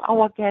many of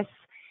our guests,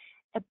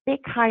 a big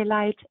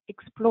highlight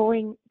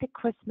exploring the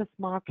Christmas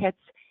markets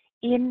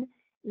in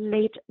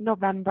late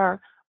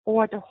November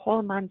or the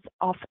whole month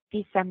of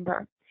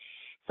December.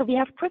 So we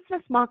have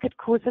Christmas market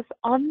cruises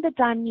on the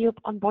Danube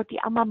on board the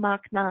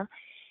AmaMagna,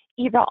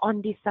 either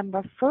on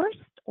December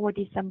 1st or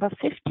December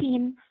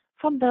 15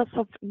 from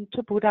Vilshofen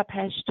to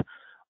Budapest,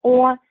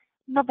 or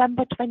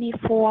November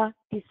 24,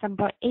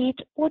 December 8,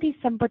 or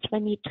December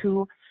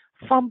 22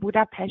 from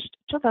Budapest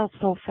to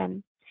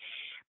Vilshofen.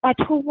 But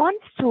who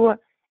wants to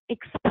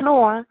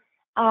explore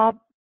or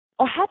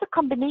have a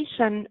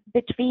combination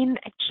between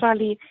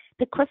actually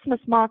the Christmas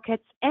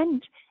markets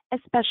and a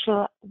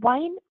special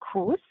wine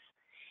cruise,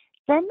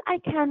 then I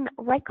can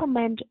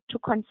recommend to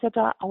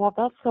consider our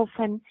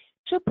Vilshofen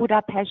to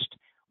Budapest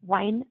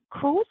wine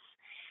cruise,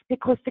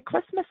 because the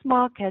Christmas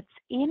markets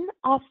in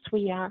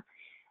Austria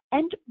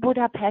and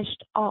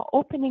Budapest are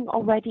opening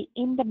already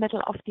in the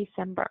middle of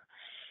December.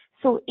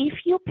 So if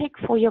you pick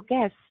for your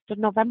guests the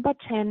November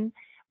 10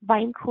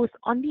 wine cruise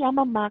on the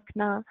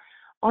AmaMagna,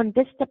 on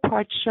this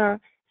departure,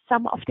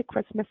 some of the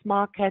Christmas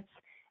markets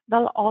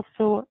will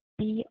also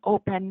be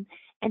open.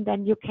 And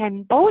then you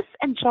can both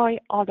enjoy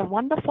all the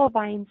wonderful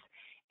wines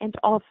and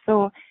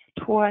also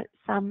tour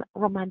some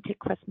romantic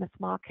Christmas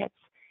markets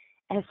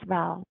as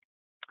well.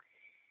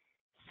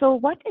 So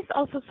what is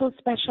also so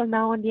special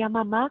now on the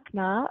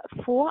AmaMagna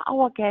for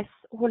our guests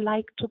who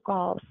like to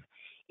golf,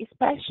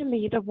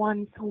 especially the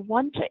ones who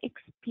want to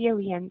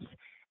experience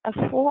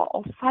a 4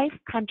 or 5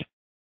 country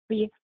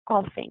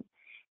golfing,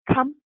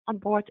 come on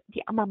board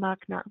the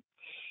AmaMagna.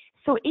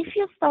 So if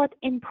you start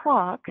in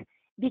Prague,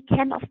 we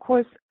can of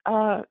course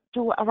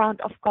do a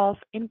round of golf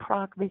in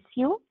Prague with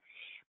you.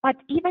 But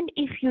even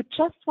if you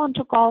just want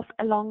to golf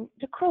along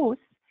the cruise,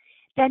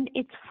 then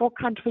it's for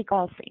country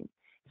golfing,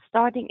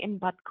 starting in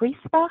Bad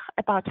Griesbach,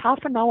 about half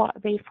an hour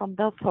away from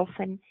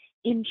Vilshofen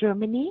in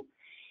Germany.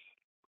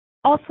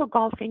 Also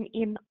golfing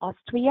in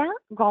Austria,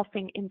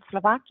 golfing in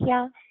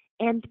Slovakia,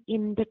 and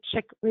in the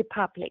Czech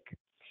Republic.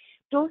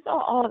 Those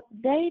are all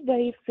very,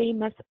 very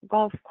famous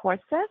golf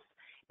courses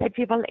that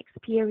we will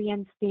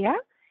experience there.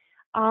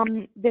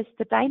 There's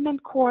the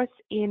Diamond Course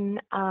in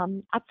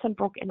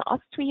Atzenbruck in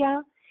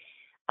Austria,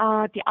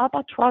 the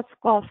Albatross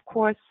Golf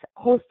Course,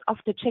 host of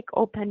the Czech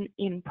Open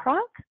in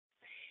Prague,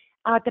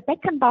 the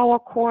Beckenbauer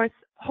Course,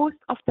 host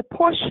of the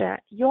Porsche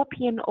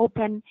European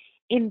Open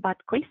in Bad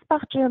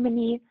Griesbach,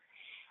 Germany,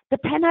 the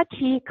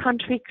Penalty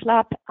Country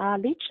Club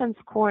Legends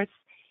Course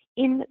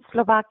in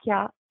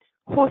Slovakia,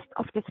 host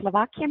of the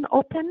Slovakian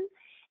Open,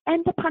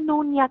 and the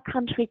Pannonia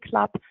Country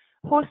Club,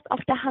 host of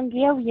the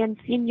Hungarian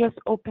Seniors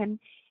Open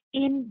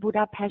in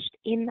Budapest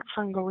in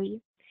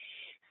Hungary.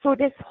 So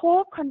this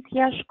whole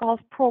concierge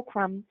golf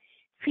program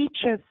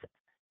features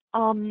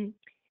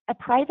a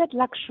private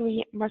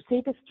luxury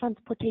Mercedes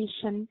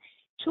transportation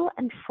to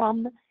and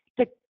from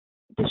the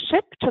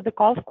ship to the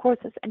golf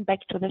courses and back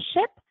to the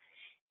ship,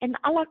 an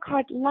a la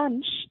carte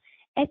lunch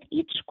at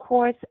each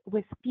course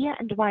with beer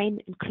and wine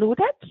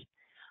included,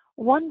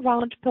 1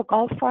 round per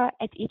golfer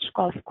at each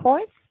golf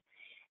course,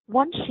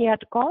 1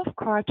 shared golf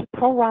cart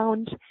per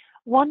round,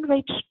 1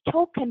 rich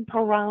token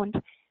per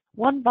round,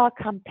 1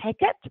 welcome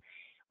packet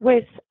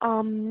with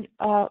 1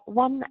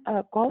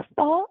 golf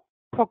ball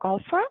per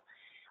golfer,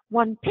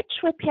 1 pitch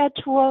repair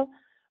tool,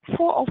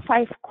 4 or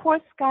 5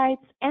 course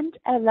guides, and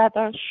a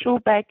leather shoe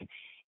bag,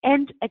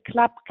 and a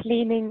club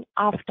cleaning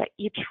after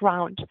each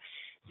round.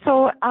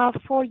 So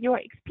for your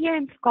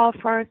experienced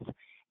golfers,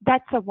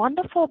 that's a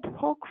wonderful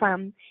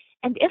program.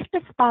 And if the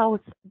spouse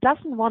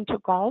doesn't want to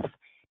golf,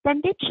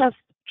 then they just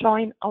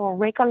join our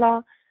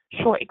regular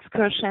shore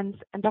excursions,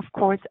 and of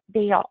course,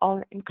 they are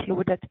all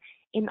included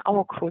in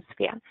our cruise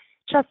fare.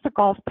 Just the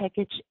golf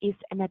package is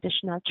an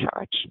additional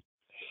charge.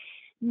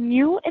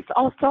 New is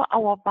also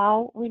our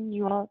vow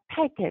renewal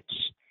package,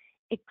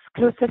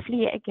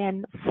 exclusively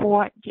again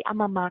for the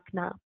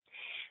AmaMagna.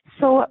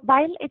 So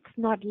while it's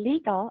not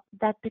legal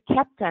that the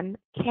captain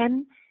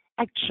can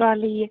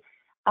actually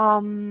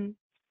perform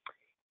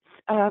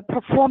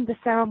the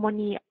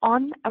ceremony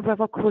on a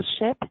river cruise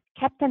ship,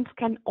 captains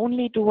can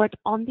only do it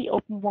on the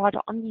open water,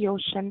 on the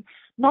ocean,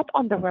 not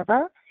on the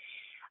river.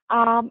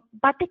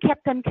 But the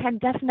captain can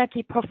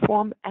definitely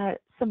perform a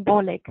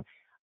symbolic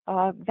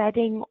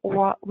wedding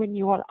or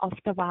renewal of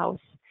the vows.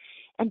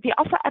 And we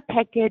offer a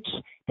package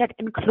that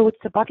includes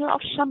a bottle of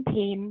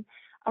champagne,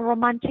 a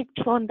romantic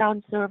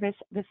turn-down service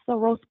with the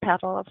rose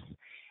petals,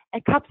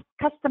 a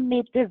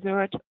custom-made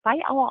dessert by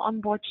our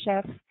onboard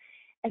chef,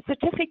 a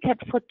certificate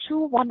for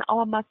 2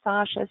 one-hour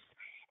massages,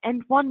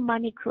 and 1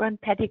 manicure and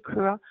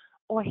pedicure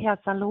or hair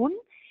salon,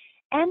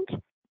 and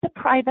the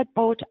private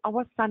boat,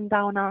 our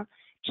Sundowner,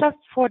 just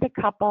for the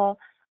couple,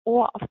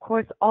 or of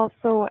course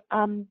also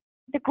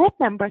the group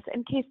members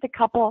in case the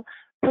couple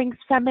brings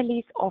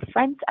families or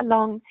friends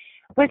along,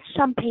 with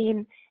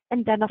champagne,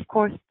 and then of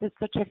course the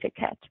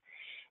certificate.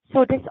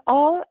 So this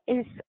all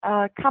is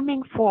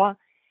coming for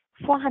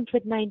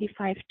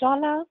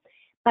 $495,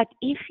 but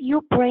if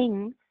you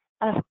bring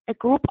a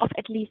group of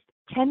at least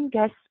 10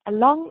 guests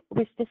along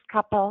with this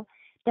couple,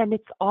 then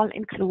it's all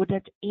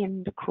included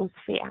in the cruise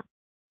fare.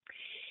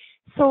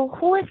 So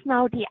who is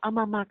now the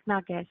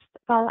AmaMagna guest?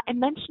 Well, I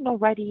mentioned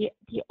already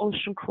the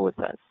ocean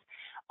cruisers.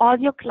 All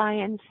your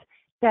clients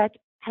that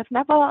have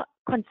never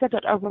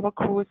considered a river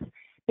cruise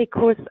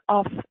because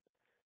of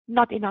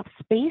not enough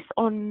space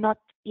or not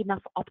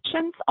enough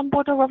options on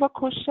board a river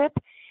cruise ship.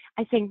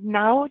 I think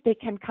now they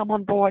can come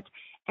on board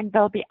and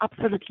they'll be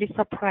absolutely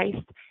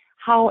surprised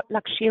how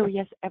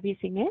luxurious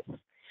everything is.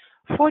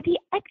 For the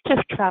active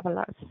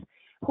travelers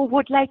who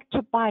would like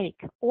to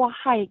bike or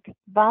hike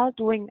while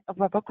doing a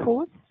river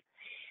cruise.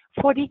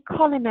 For the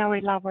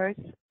culinary lovers,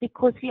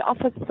 because we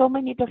offer so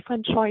many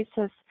different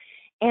choices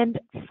and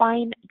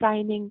fine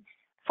dining,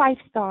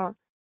 5-star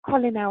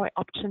culinary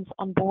options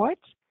on board.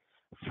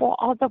 For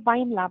all the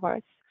wine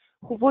lovers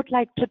who would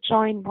like to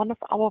join one of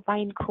our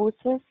wine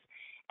cruises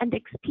and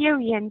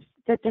experience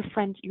the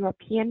different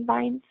European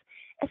wines,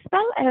 as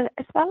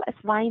well as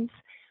wines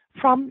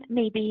from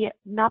maybe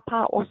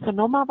Napa or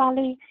Sonoma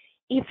Valley,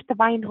 if the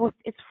wine host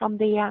is from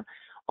there,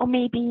 or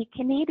maybe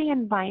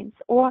Canadian wines,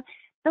 or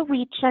the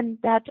region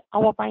that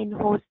our wine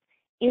host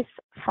is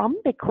from,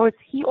 because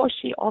he or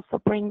she also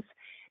brings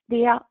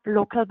their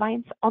local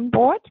wines on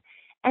board.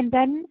 And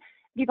then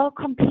we will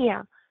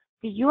compare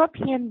the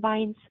European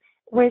wines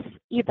with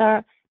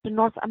either the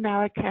North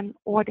American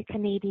or the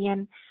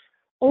Canadian,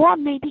 or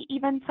maybe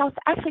even South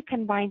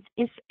African wines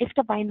if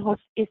the wine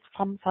host is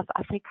from South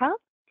Africa.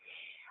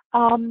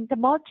 The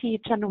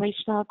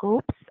multi-generational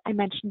groups, I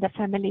mentioned the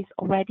families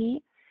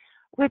already.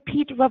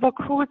 Repeat river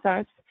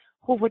cruisers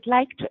who would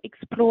like to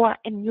explore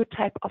a new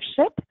type of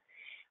ship,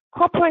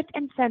 corporate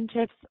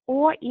incentives,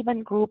 or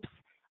even groups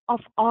of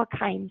all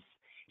kinds.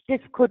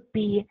 This could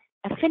be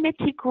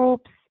affinity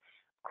groups,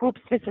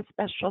 groups with a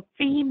special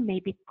theme,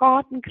 maybe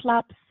garden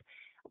clubs,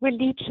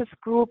 religious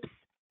groups,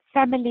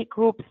 family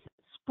groups,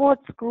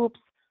 sports groups,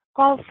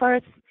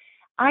 golfers.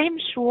 I am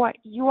sure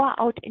you are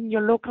out in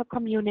your local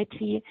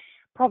community.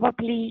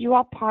 Probably you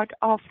are part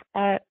of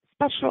a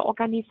special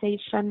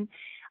organization,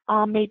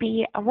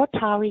 maybe a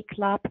Rotary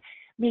Club,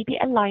 maybe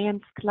a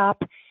Lions Club,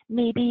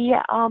 maybe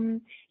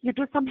you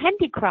do some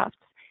handicrafts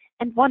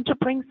and want to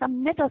bring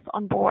some knitters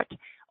on board,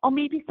 or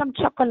maybe some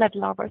chocolate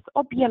lovers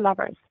or beer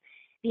lovers.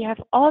 We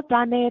have all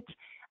done it.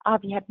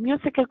 We have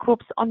musical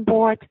groups on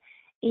board,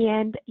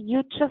 and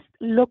you just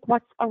look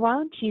what's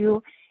around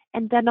you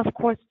and then, of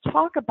course,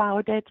 talk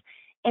about it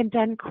and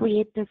then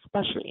create this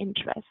special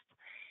interest.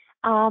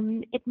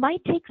 It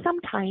might take some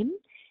time,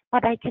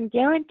 but I can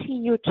guarantee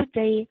you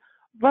today,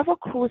 river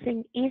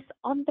cruising is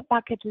on the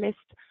bucket list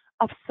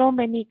of so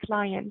many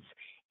clients.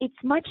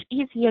 It's much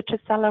easier to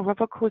sell a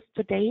river cruise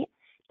today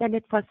than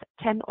it was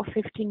 10 or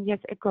 15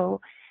 years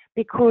ago,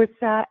 because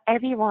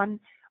everyone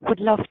would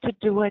love to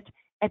do it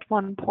at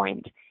one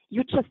point.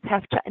 You just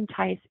have to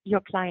entice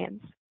your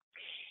clients.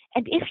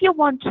 And if you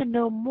want to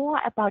know more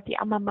about the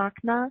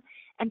AmaMagna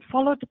and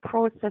follow the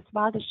process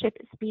while the ship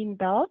is being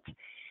built,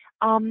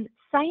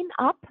 sign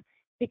up,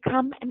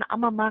 become an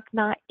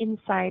AmaMagna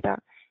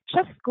insider.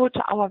 Just go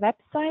to our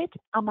website,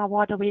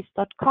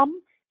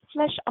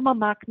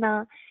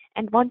 AmaWaterways.com/AmaMagna,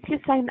 and once you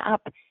sign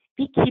up,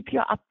 we keep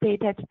you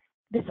updated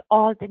with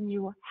all the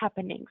new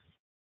happenings.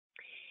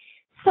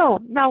 So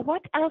now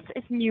what else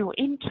is new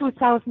in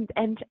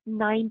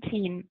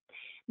 2019?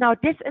 Now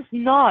this is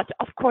not,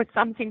 of course,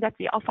 something that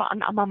we offer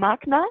on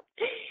AmaMagna.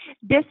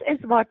 This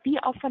is what we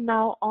offer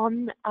now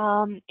on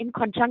in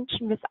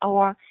conjunction with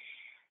our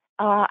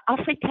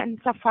African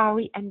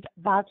Safari and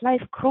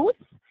Wildlife Cruise.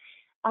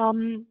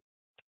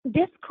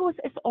 This cruise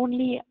is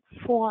only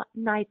 4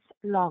 nights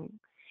long.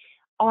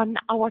 On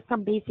our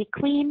Zambezi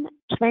Queen,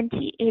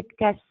 28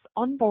 guests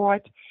on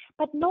board,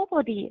 but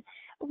nobody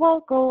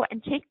will go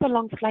and take the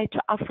long flight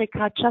to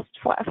Africa just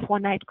for a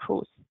 4-night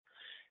cruise.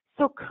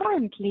 So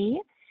currently,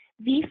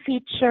 we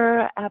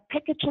feature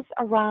packages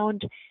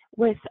around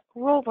with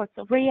Rovers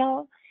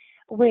Rail,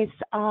 with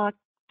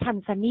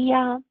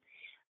Tanzania,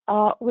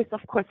 with, of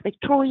course,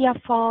 Victoria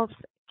Falls,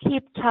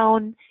 Cape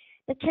Town,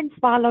 the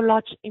Tinswalo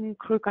Lodge in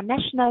Kruger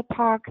National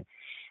Park.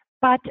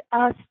 But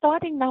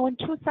starting now in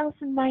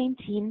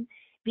 2019,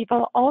 we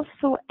will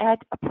also add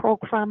a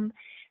program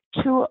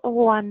to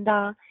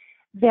Rwanda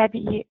where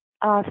we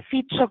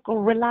feature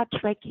gorilla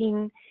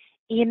trekking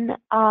in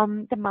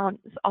the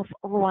mountains of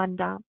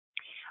Rwanda.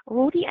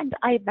 Rudy and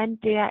I went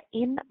there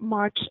in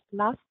March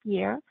last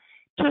year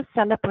to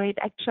celebrate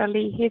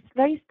actually his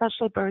very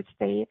special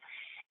birthday,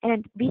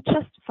 and we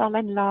just fell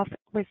in love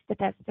with the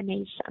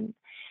destination.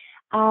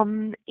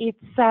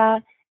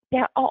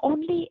 There are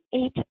only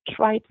 8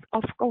 tribes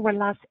of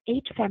gorillas,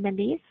 8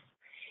 families,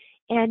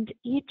 and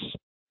each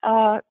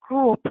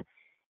group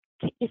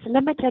is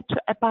limited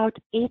to about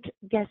 8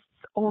 guests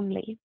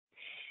only.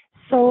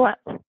 So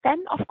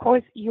then, of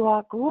course, you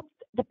are grouped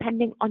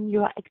depending on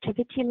your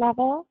activity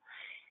level,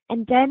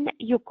 and then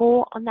you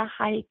go on a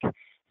hike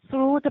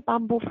through the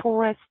bamboo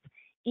forest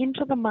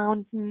into the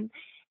mountain,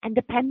 and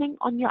depending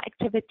on your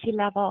activity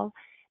level,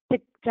 the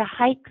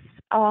hikes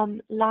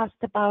last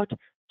about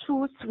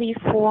 2, 3,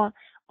 4,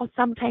 or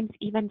sometimes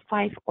even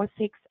 5 or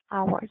 6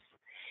 hours.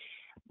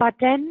 But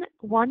then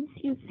once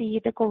you see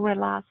the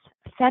gorillas,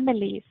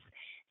 families,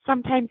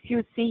 sometimes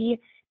you see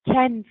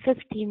 10,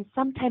 15,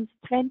 sometimes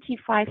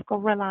 25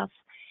 gorillas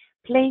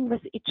playing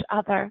with each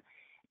other.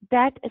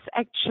 That is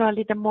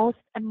actually the most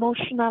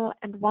emotional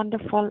and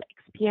wonderful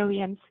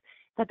experience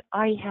that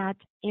I had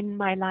in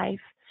my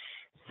life.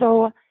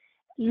 So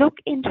look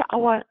into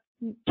our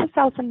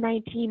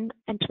 2019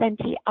 and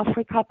 20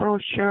 Africa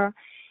brochure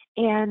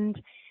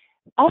and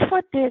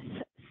offer this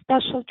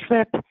special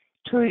trip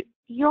to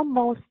your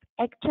most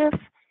active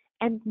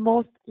and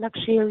most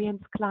luxurious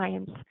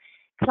clients.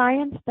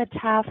 Clients that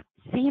have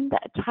seen the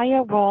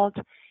entire world,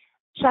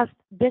 just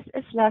this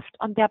is left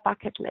on their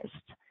bucket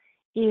list.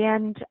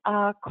 And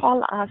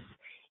call us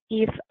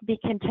if we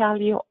can tell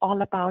you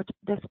all about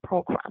this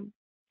program.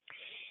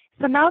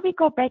 So now we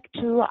go back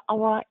to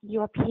our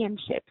European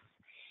ships.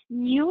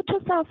 New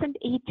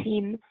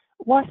 2018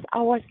 was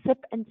our Sip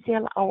and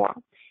Sail Hour.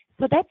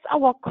 So that's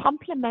our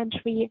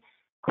complimentary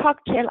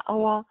cocktail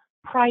hour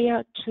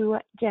prior to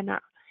dinner.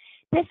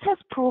 This has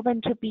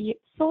proven to be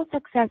so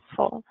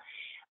successful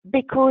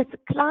because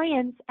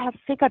clients have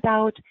figured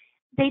out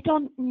they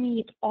don't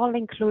need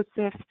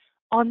all-inclusive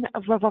on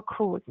a river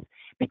cruise,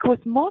 because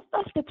most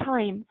of the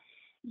time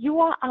you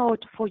are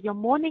out for your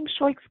morning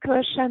shore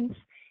excursions,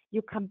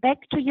 you come back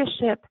to your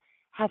ship,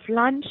 have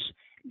lunch.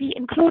 We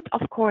include,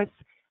 of course,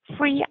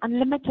 free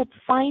unlimited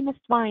finest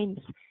wines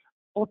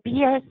or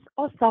beers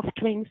or soft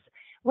drinks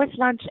with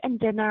lunch and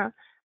dinner.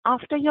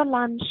 After your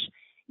lunch,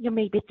 you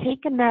maybe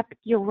take a nap,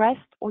 you rest,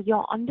 or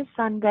you're on the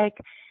sun deck,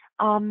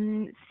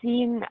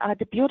 seeing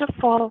the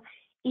beautiful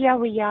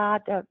area,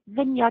 the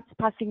vineyards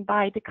passing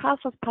by, the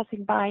castles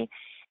passing by,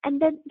 and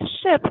then the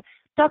ship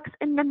docks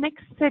in the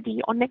next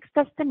city or next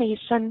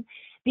destination.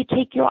 We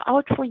take you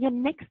out for your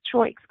next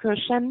shore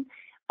excursion,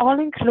 all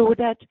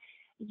included.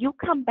 You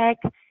come back,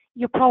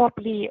 you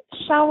probably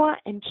shower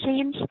and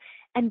change,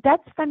 and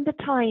that's then the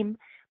time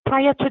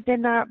prior to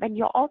dinner when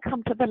you all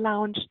come to the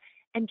lounge,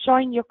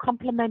 enjoying your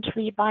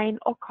complimentary wine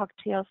or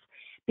cocktails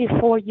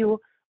before you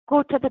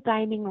go to the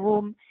dining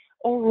room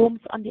or rooms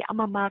on the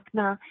Ama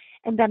Magna.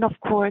 And then, of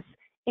course,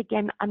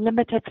 again,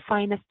 unlimited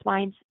finest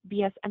wines,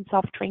 beers, and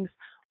soft drinks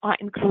are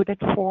included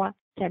for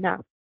dinner.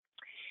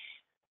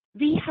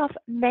 We have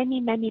many,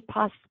 many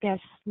past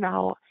guests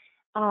now,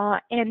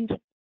 and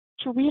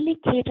to really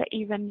cater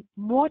even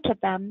more to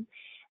them,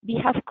 we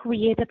have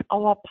created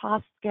our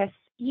past guests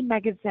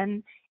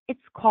e-magazine. It's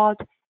called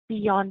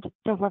Beyond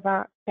the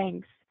River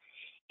Banks.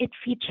 It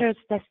features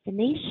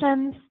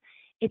destinations,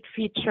 it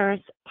features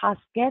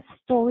past guest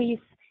stories,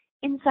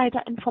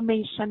 insider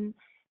information,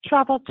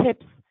 travel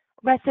tips,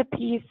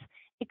 recipes,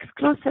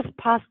 exclusive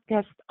past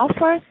guest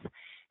offers.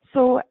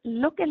 So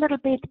look a little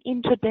bit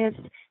into this,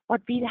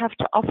 what we have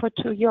to offer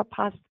to your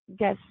past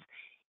guests,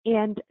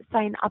 and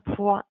sign up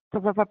for the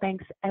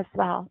Riverbanks as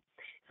well.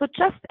 So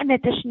just an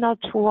additional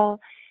tool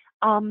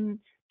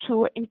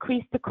to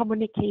increase the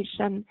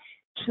communication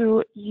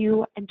to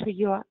you and to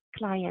your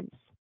clients.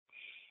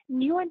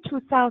 New in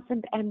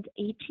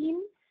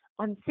 2018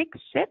 on 6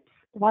 ships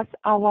was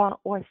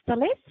or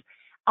still is,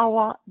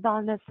 our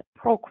wellness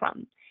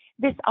program.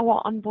 This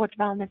our onboard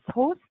wellness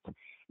host,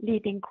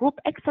 leading group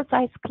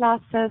exercise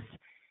classes,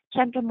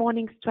 gentle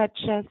morning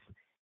stretches,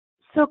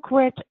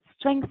 circuit,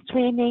 strength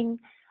training.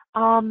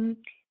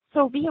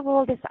 So we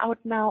roll this out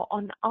now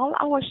on all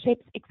our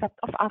ships except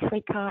of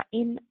Africa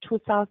in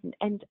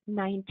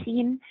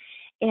 2019.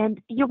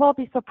 And you will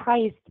be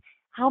surprised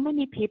how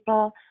many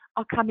people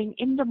are coming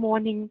in the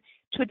morning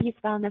to these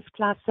wellness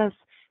classes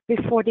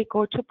before they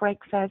go to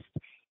breakfast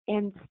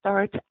and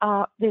start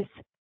this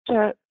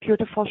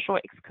beautiful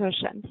shore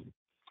excursions.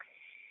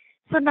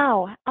 So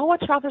now, our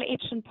travel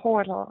agent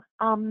portal,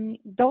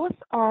 those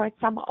are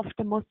some of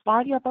the most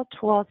valuable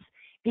tools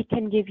we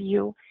can give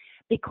you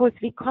because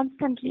we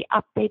constantly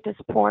update this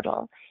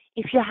portal.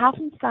 If you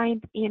haven't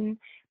signed in,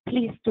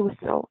 please do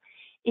so.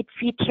 It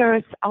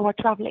features our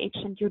Travel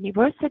Agent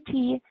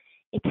University.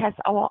 It has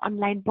our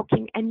online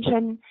booking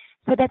engine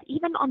so that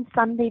even on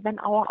Sunday when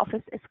our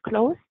office is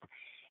closed,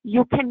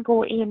 you can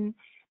go in,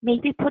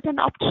 maybe put an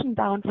option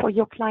down for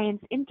your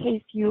clients in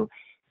case you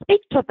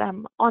speak to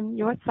them on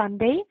your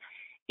Sunday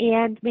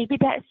and maybe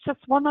there is just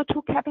 1 or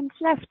 2 cabins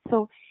left.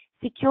 So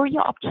secure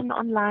your option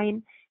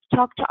online,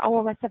 talk to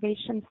our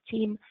reservations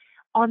team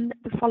on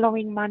the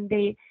following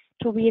Monday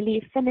to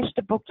really finish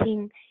the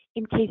booking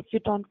in case you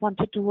don't want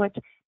to do it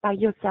by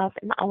yourself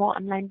in our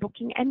online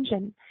booking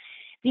engine.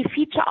 We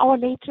feature our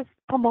latest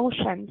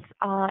promotions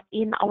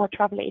in our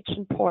travel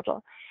agent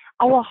portal,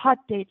 our hot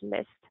date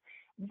list,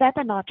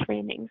 webinar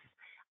trainings,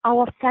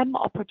 our FEM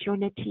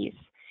opportunities.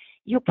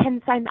 You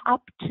can sign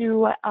up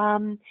to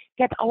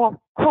get our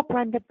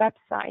co-branded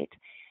website,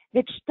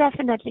 which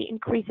definitely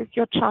increases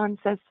your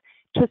chances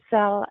to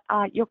sell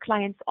your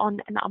clients on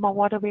an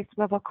AmaWaterways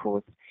river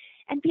cruise.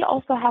 And we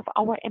also have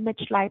our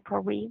image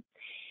library.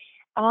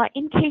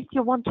 In case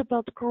you want to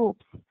build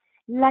groups,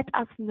 let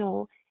us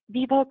know.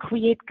 We will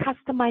create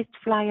customized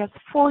flyers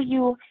for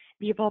you.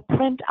 We will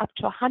print up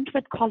to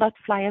 100 colored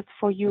flyers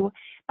for you,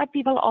 but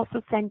we will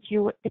also send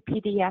you the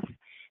PDF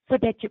so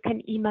that you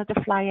can email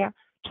the flyer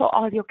to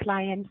all your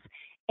clients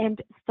and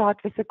start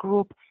with a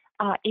group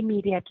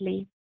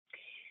immediately.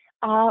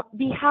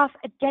 We have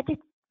a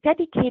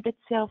dedicated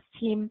sales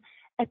team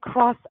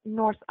across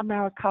North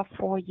America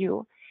for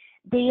you.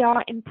 They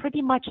are in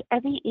pretty much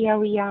every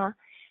area,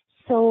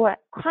 so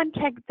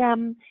contact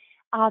them.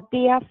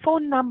 Their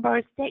phone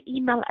numbers, their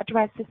email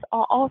addresses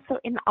are also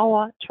in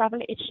our travel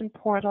agent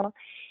portal.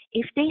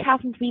 If they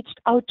haven't reached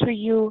out to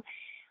you,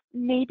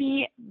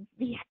 maybe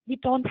we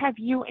don't have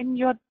you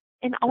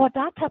in our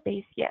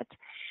database yet.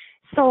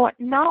 So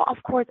now, of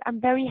course, I'm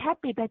very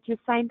happy that you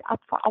signed up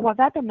for our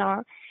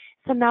webinar.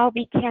 So now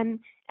we can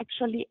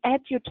actually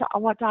add you to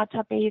our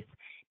database.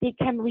 They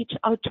can reach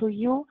out to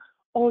you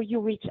or you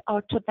reach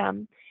out to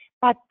them.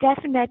 But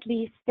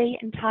definitely stay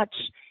in touch.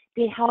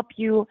 They help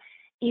you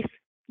if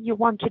you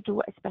want to do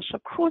a special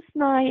cruise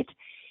night,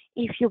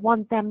 if you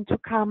want them to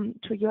come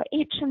to your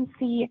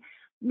agency,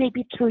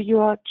 maybe to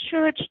your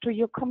church, to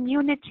your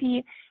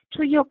community,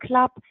 to your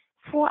club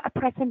for a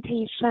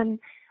presentation,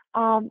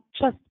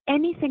 just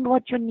anything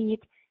what you need,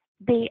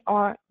 they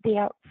are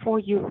there for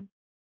you.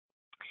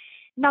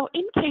 Now,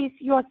 in case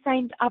you are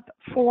signed up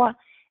for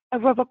a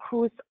river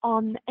cruise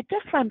on a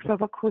different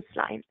river cruise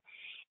line,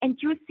 and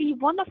you see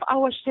one of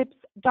our ships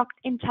docked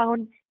in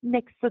town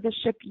next to the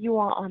ship you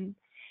are on,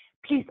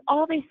 please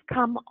always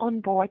come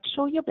on board,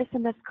 show your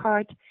business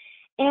card,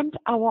 and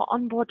our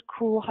onboard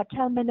crew,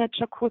 hotel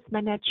manager, cruise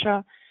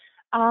manager,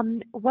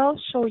 will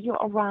show you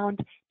around.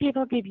 They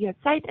will give you a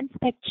site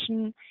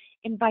inspection,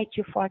 invite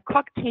you for a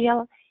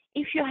cocktail,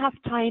 if you have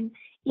time,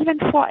 even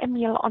for a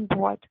meal on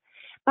board.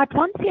 But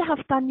once you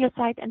have done your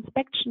site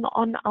inspection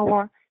on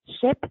our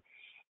ship,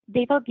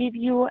 they will give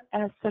you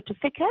a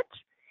certificate,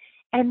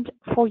 and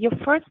for your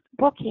first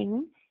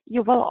booking,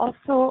 you will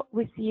also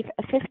receive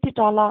a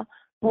 $50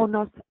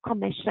 bonus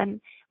commission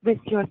with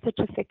your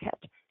certificate.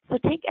 So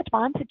take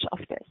advantage of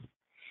this.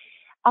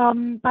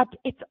 But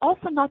it's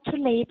also not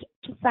too late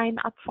to sign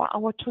up for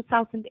our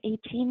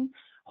 2018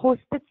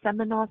 hosted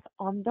seminars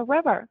on the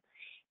river.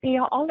 They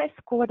are all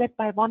escorted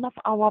by one of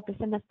our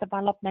business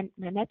development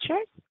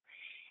managers,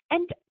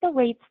 and the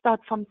rates start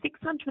from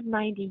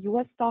 $690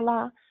 US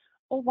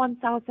or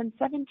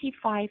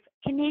 1,075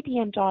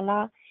 Canadian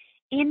dollar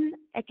in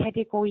a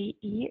category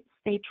E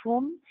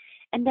stateroom.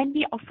 And then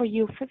we offer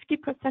you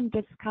 50%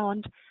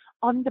 discount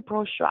on the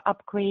brochure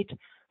upgrade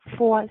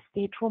for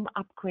stateroom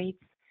upgrades.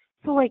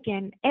 So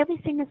again,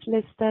 everything is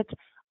listed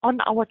on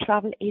our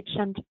travel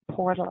agent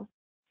portal.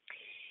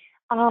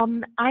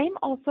 I'm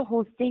also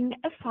hosting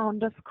a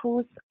founders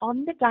cruise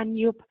on the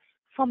Danube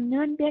from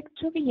Nuremberg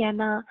to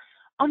Vienna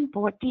on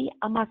board the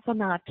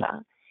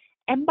Amazonata.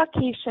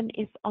 Embarkation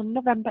is on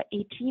November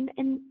 18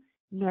 in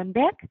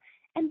Nuremberg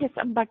and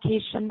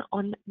disembarkation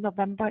on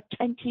November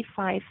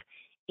 25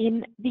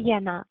 in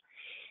Vienna.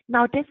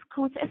 Now this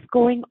cruise is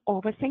going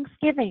over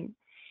Thanksgiving.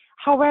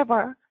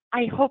 However,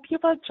 I hope you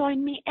will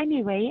join me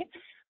anyway,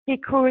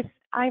 because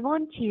I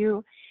want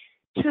you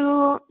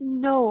to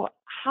know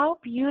how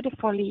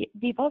beautifully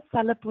we will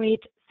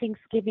celebrate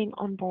Thanksgiving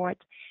on board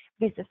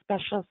with a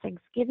special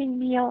Thanksgiving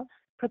meal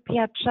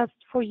prepared just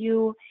for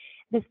you,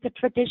 with the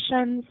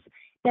traditions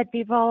that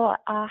we will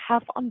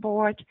have on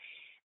board.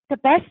 The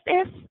best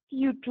is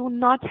you do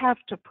not have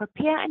to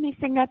prepare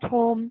anything at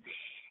home.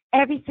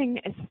 Everything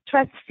is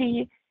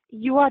stress-free.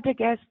 You are the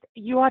guest,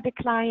 you are the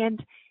client,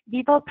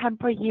 we will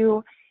pamper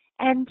you,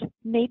 and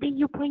maybe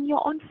you bring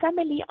your own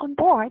family on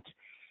board.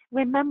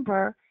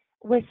 Remember,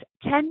 with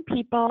 10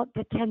 people,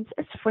 the tent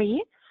is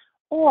free,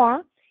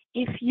 or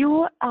if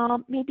you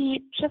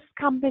maybe just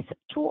come with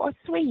 2 or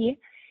 3,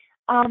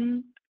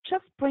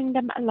 just bring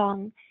them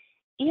along.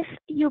 if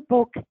you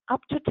book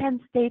up to 10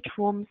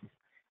 staterooms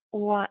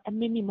or a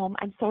minimum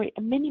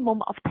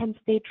of 10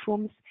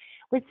 staterooms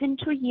within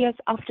 2 years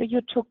after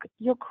you took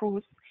your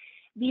cruise,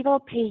 we will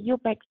pay you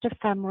back the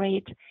FAM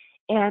rate.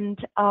 And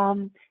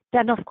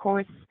then, of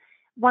course,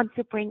 once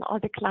you bring all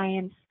the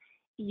clients,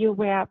 you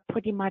were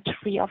pretty much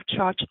free of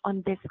charge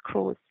on this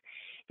cruise.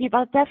 We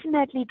will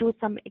definitely do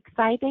some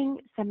exciting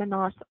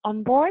seminars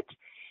on board.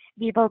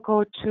 We will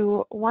go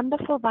to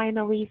wonderful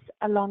wineries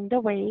along the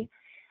way.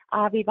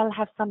 We will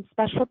have some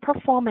special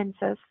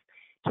performances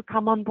to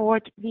come on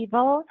board. We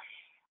will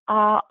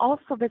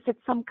also visit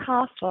some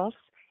castles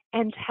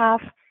and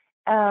have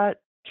a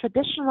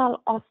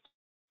traditional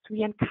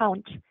Austrian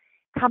count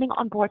coming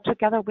on board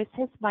together with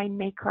his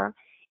winemaker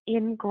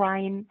in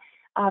Grein,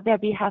 where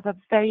we have a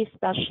very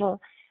special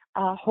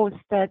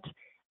hosted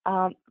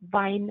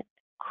wine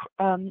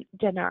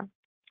dinner.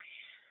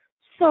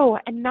 So,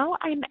 and now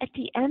I'm at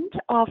the end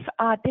of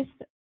this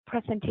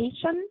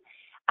presentation.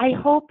 I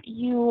hope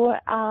you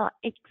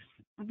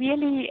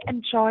really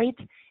enjoyed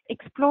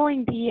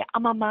exploring the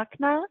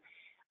AmaMagna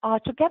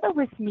together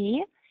with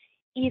me.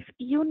 If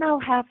you now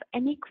have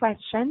any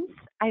questions,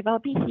 I will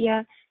be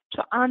here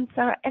to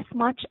answer as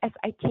much as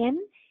I can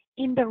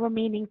in the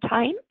remaining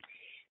time.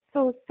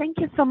 So thank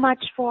you so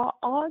much for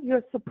all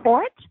your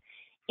support.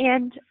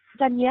 And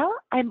Danielle,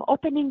 I'm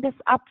opening this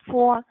up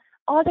for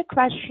all the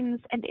questions,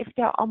 and if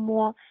there are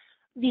more,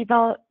 we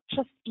will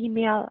just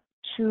email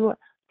to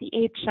the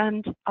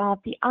agent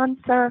the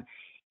answer,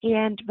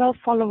 and we'll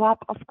follow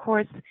up, of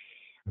course,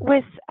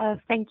 with a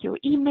thank you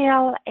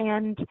email,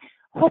 and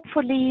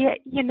hopefully,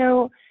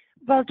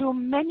 we'll do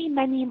many,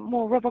 many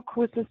more river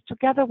cruises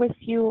together with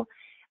you.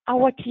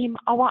 Our team,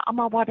 our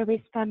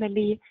AmaWaterways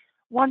family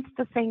wants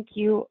to thank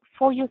you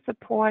for your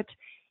support,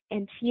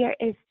 and here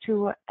is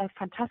to a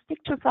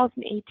fantastic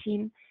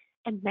 2018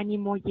 and many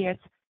more years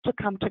to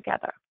come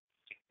together.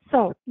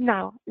 So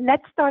now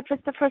let's start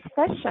with the first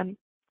question.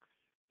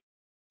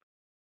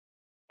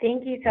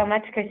 Thank you so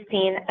much,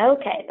 Kristin.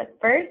 Okay, the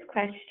first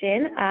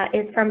question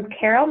is from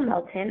Carol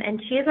Melton,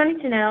 and she is wanting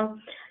to know,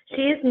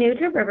 she is new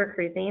to river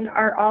cruising.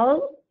 Are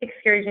all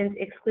excursions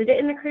excluded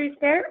in the cruise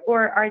fare,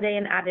 or are they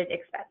an added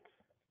expense?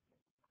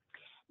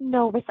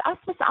 No, with us,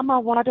 with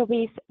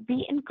AmaWaterways,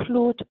 we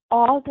include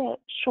all the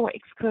shore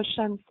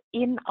excursions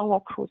in our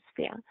cruise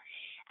fare.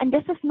 And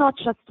this is not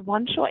just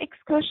one shore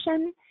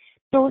excursion.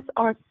 Those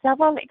are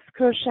several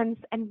excursions,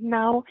 and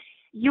now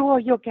you or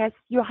your guests,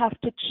 you have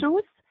to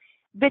choose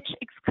which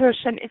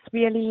excursion is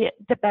really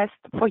the best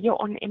for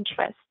your own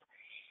interest.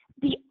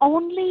 The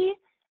only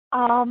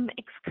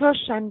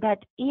excursion that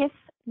is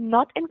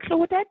not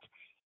included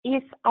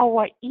is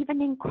our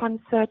evening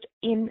concert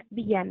in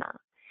Vienna.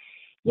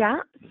 Yeah,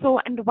 so,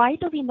 and why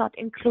do we not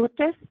include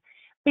this?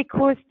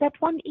 Because that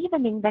one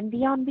evening when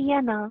we are in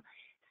Vienna,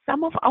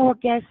 some of our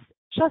guests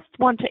just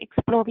want to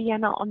explore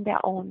Vienna on their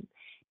own.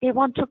 They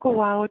want to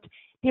go out,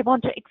 they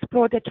want to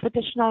explore the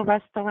traditional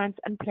restaurants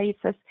and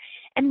places,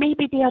 and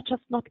maybe they are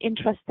just not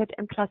interested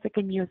in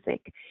classical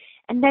music.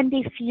 And then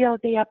they feel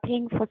they are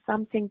paying for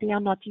something they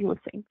are not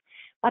using.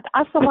 But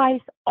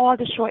otherwise, all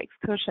the shore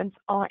excursions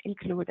are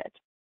included.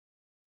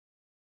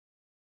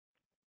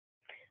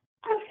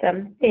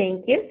 Awesome,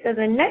 thank you. So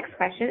the next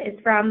question is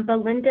from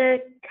Belinda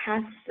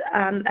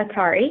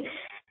Atari,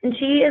 and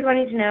she is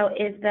wanting to know,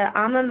 is the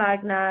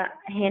AmaMagna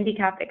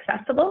handicap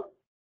accessible?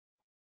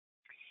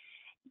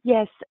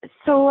 Yes,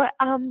 so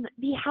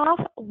we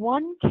have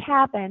one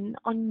cabin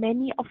on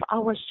many of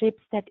our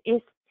ships that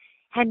is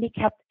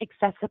handicap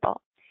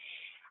accessible.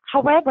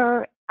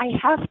 However, I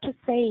have to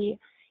say,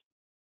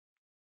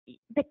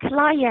 the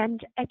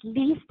client at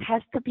least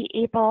has to be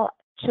able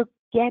to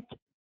get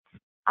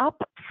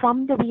up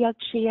from the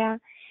wheelchair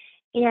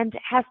and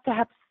has to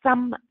have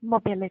some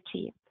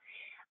mobility,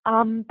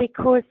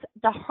 because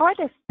the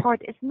hardest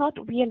part is not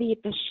really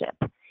the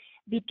ship.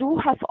 We do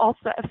have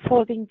also a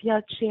folding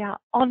wheelchair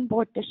on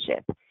board the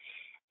ship,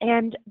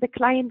 and the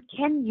client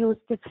can use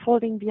this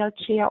folding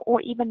wheelchair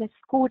or even a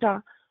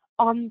scooter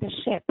on the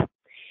ship.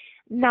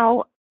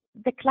 Now,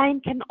 the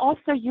client can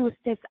also use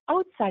this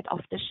outside of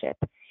the ship.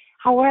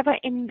 However,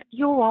 in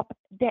Europe,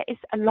 there is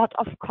a lot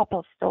of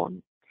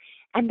cobblestone,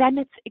 and then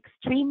it's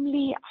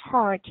extremely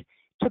hard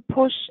to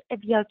push a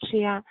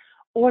wheelchair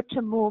or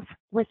to move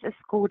with a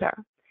scooter.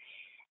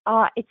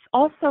 It's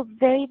also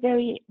very,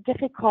 very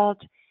difficult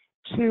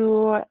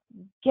to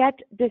get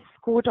this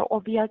scooter or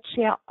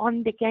wheelchair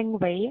on the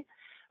gangway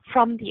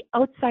from the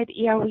outside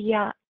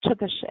area to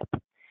the ship.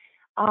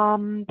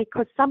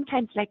 Because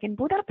sometimes, like in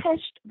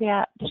Budapest,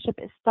 where the ship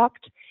is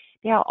docked,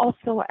 there are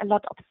also a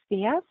lot of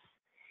stairs.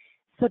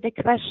 So the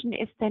question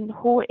is then,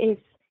 who is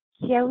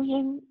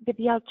carrying the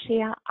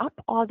wheelchair up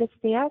all the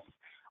stairs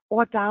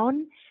or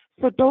down?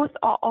 So those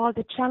are all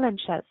the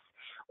challenges.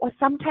 Or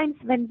sometimes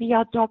when we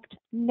are docked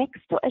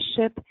next to a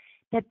ship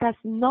that does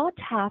not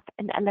have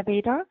an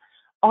elevator,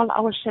 all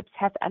our ships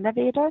have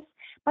elevators,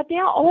 but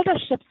there are older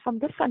ships from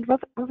different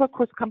river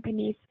cruise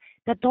companies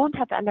that don't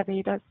have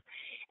elevators.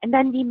 And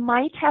then we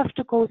might have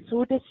to go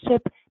through this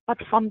ship, but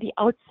from the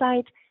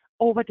outside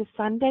over the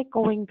Sunday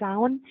going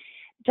down.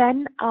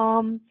 then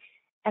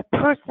a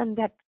person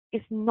that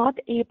is not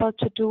able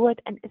to do it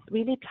and is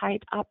really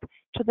tied up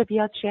to the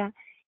wheelchair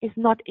is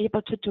not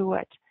able to do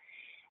it.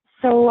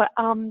 So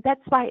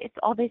that's why it's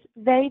always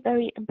very,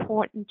 very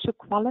important to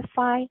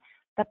qualify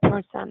the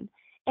person.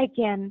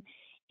 Again,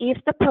 if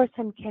the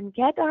person can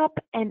get up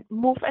and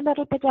move a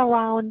little bit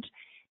around,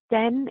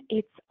 then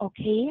it's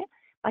okay.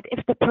 But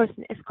if the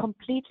person is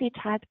completely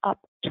tied up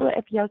to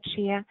a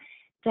wheelchair,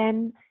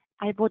 then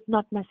I would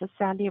not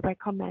necessarily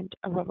recommend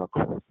a river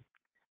cruise.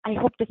 I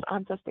hope this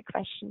answers the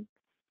question.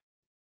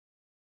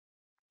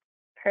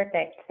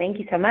 Perfect. Thank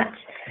you so much.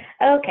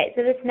 Okay,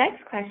 so this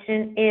next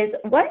question is,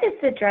 what is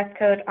the dress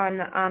code on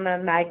the Ama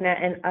Magna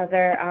and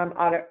other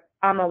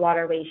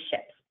AmaWaterways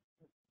ships?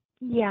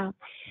 Yeah,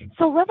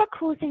 so river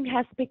cruising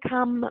has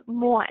become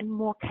more and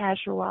more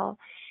casual.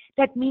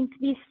 That means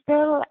we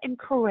still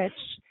encourage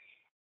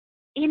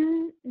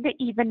in the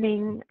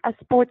evening a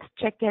sports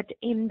jacket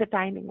in the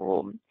dining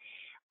room.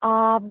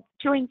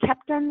 During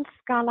Captain's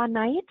Gala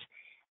night,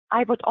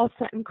 I would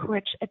also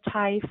encourage a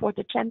tie for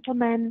the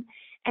gentlemen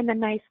and a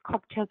nice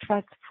cocktail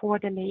dress for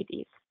the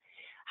ladies.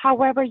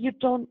 However, you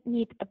don't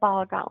need a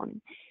ball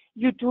gown.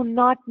 You do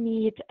not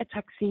need a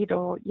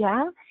tuxedo,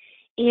 yeah?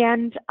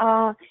 And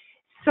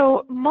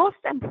so most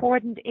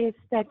important is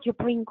that you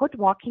bring good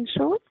walking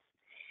shoes,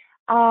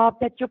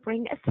 that you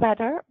bring a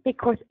sweater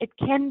because it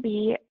can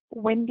be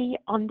windy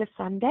on the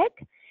sun deck,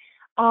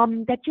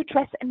 that you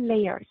dress in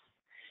layers.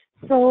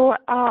 So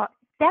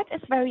that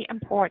is very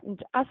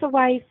important.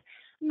 Otherwise,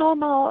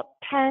 normal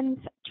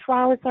pants,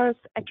 trousers,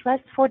 a dress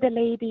for the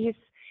ladies,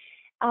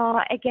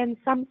 again,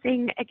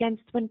 something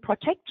against wind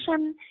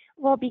protection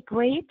will be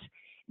great.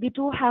 We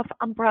do have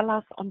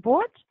umbrellas on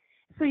board,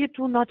 so you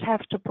do not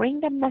have to bring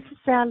them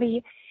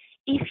necessarily.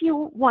 If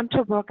you want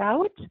to work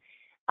out,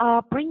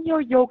 bring your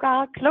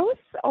yoga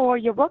clothes or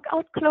your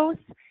workout clothes,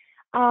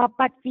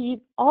 but we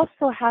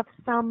also have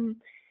some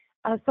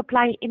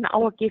supply in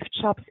our gift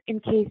shops in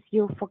case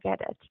you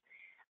forget it.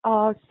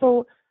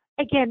 So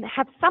again,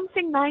 have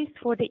something nice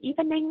for the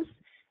evenings.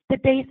 The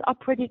days are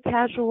pretty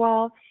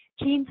casual.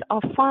 Jeans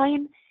are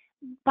fine,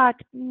 but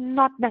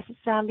not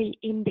necessarily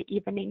in the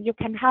evening. You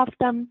can have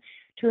them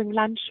during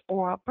lunch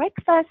or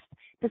breakfast,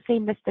 the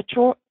same with the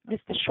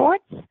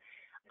shorts.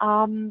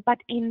 But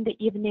in the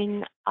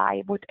evening,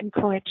 I would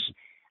encourage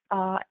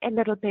a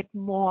little bit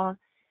more,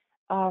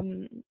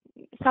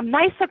 some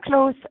nicer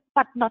clothes,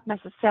 but not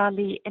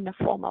necessarily in a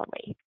formal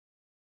way.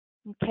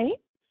 Okay?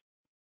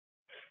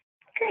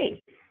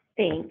 Great.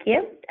 Thank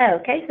you.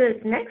 Okay, so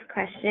this next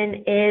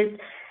question is,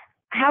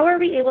 how are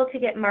we able to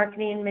get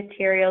marketing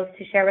materials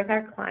to share with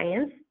our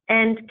clients?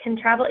 And can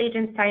travel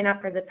agents sign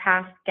up for the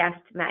Past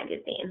Guest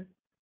magazine?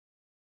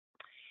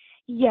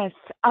 Yes,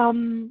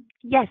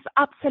 yes,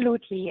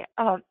 absolutely.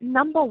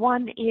 Number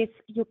one is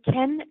you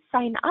can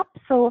sign up.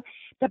 So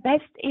the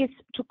best is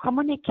to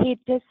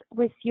communicate this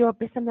with your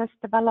business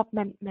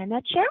development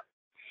manager,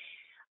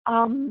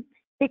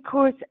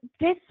 because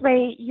this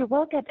way you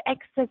will get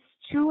access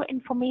to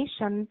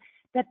information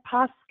that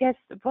past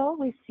guests will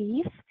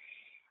receive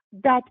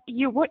that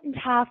you wouldn't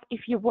have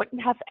if you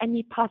wouldn't have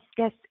any past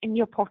guests in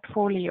your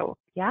portfolio.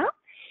 Yeah.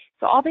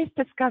 So always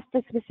discuss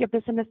this with your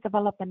business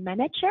development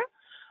manager.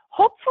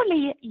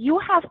 Hopefully you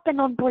have been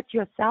on board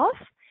yourself,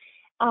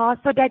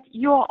 so that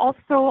you're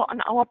also on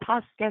our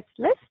past guest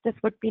list. This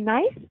would be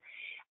nice.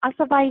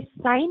 Otherwise,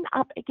 sign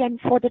up again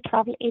for the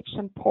travel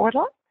agent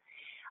portal.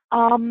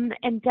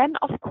 And then,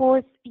 of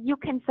course, you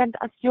can send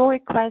us your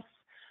requests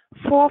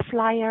for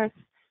flyers,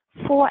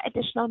 for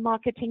additional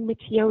marketing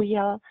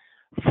material,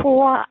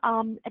 for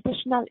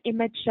additional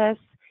images.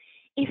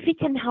 If we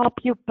can help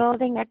you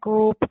building a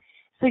group,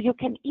 so you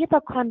can either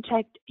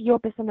contact your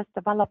business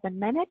development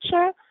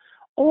manager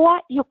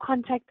or you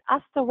contact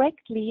us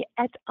directly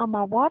at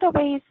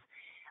AmaWaterways.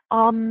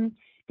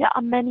 There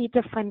are many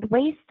different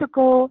ways to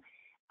go.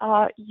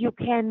 You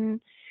can,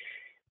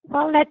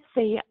 well, let's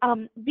say,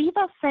 we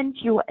will send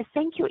you a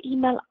thank you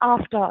email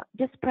after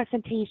this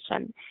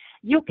presentation.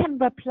 You can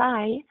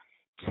reply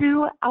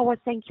to our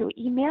thank you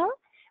email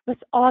with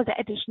all the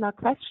additional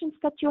questions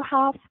that you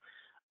have,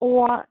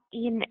 or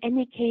in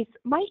any case,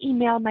 my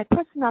email, my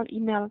personal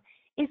email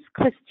is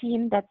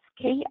Kristin, that's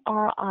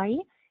KRISTIN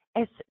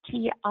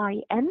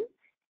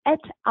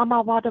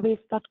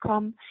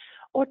 @amawaterways.com,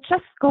 or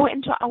just go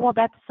into our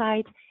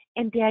website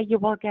and there you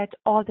will get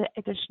all the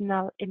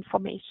additional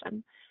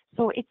information.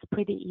 So it's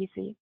pretty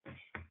easy.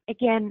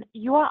 Again,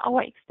 you are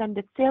our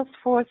extended sales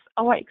force,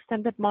 our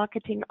extended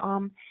marketing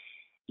arm.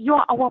 You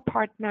are our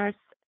partners.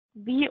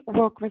 We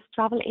work with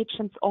travel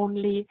agents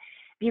only.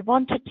 We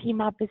want to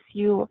team up with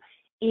you,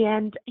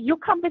 and you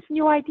come with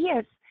new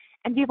ideas,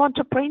 and we want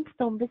to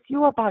brainstorm with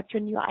you about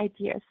your new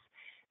ideas.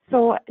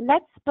 So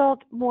let's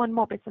build more and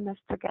more business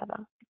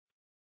together.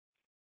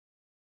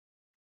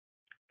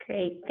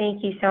 Great,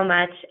 thank you so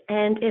much.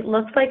 And it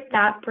looks like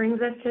that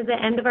brings us to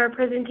the end of our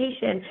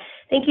presentation.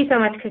 Thank you so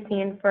much,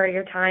 Kristin, for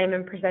your time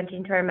and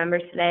presenting to our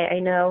members today. I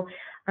know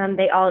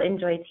they all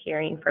enjoyed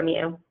hearing from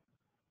you.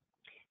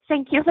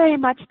 Thank you very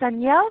much,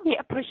 Danielle. We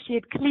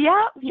appreciate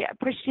CLIA. We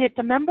appreciate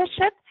the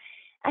membership.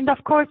 And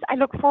of course, I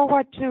look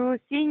forward to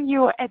seeing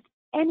you at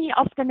any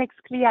of the next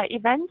CLIA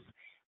events,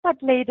 but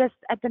latest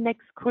at the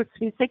next Cruise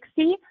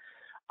 360,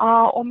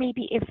 or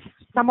maybe if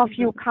some of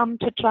you come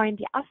to join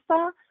the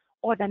ASTA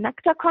or the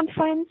NACTA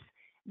conference,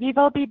 we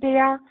will be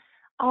there,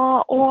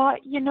 or,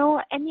 you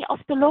know, any of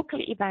the local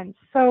events.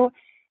 So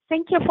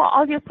thank you for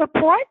all your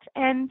support,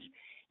 and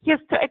here's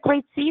to a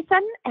great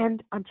season,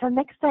 and until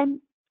next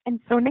time, and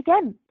soon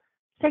again.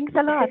 Thanks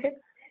a lot.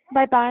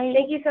 Bye-bye.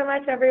 Thank you so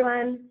much,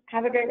 everyone.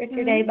 Have a great rest of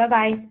your day.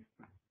 Bye-bye.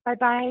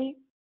 Bye-bye.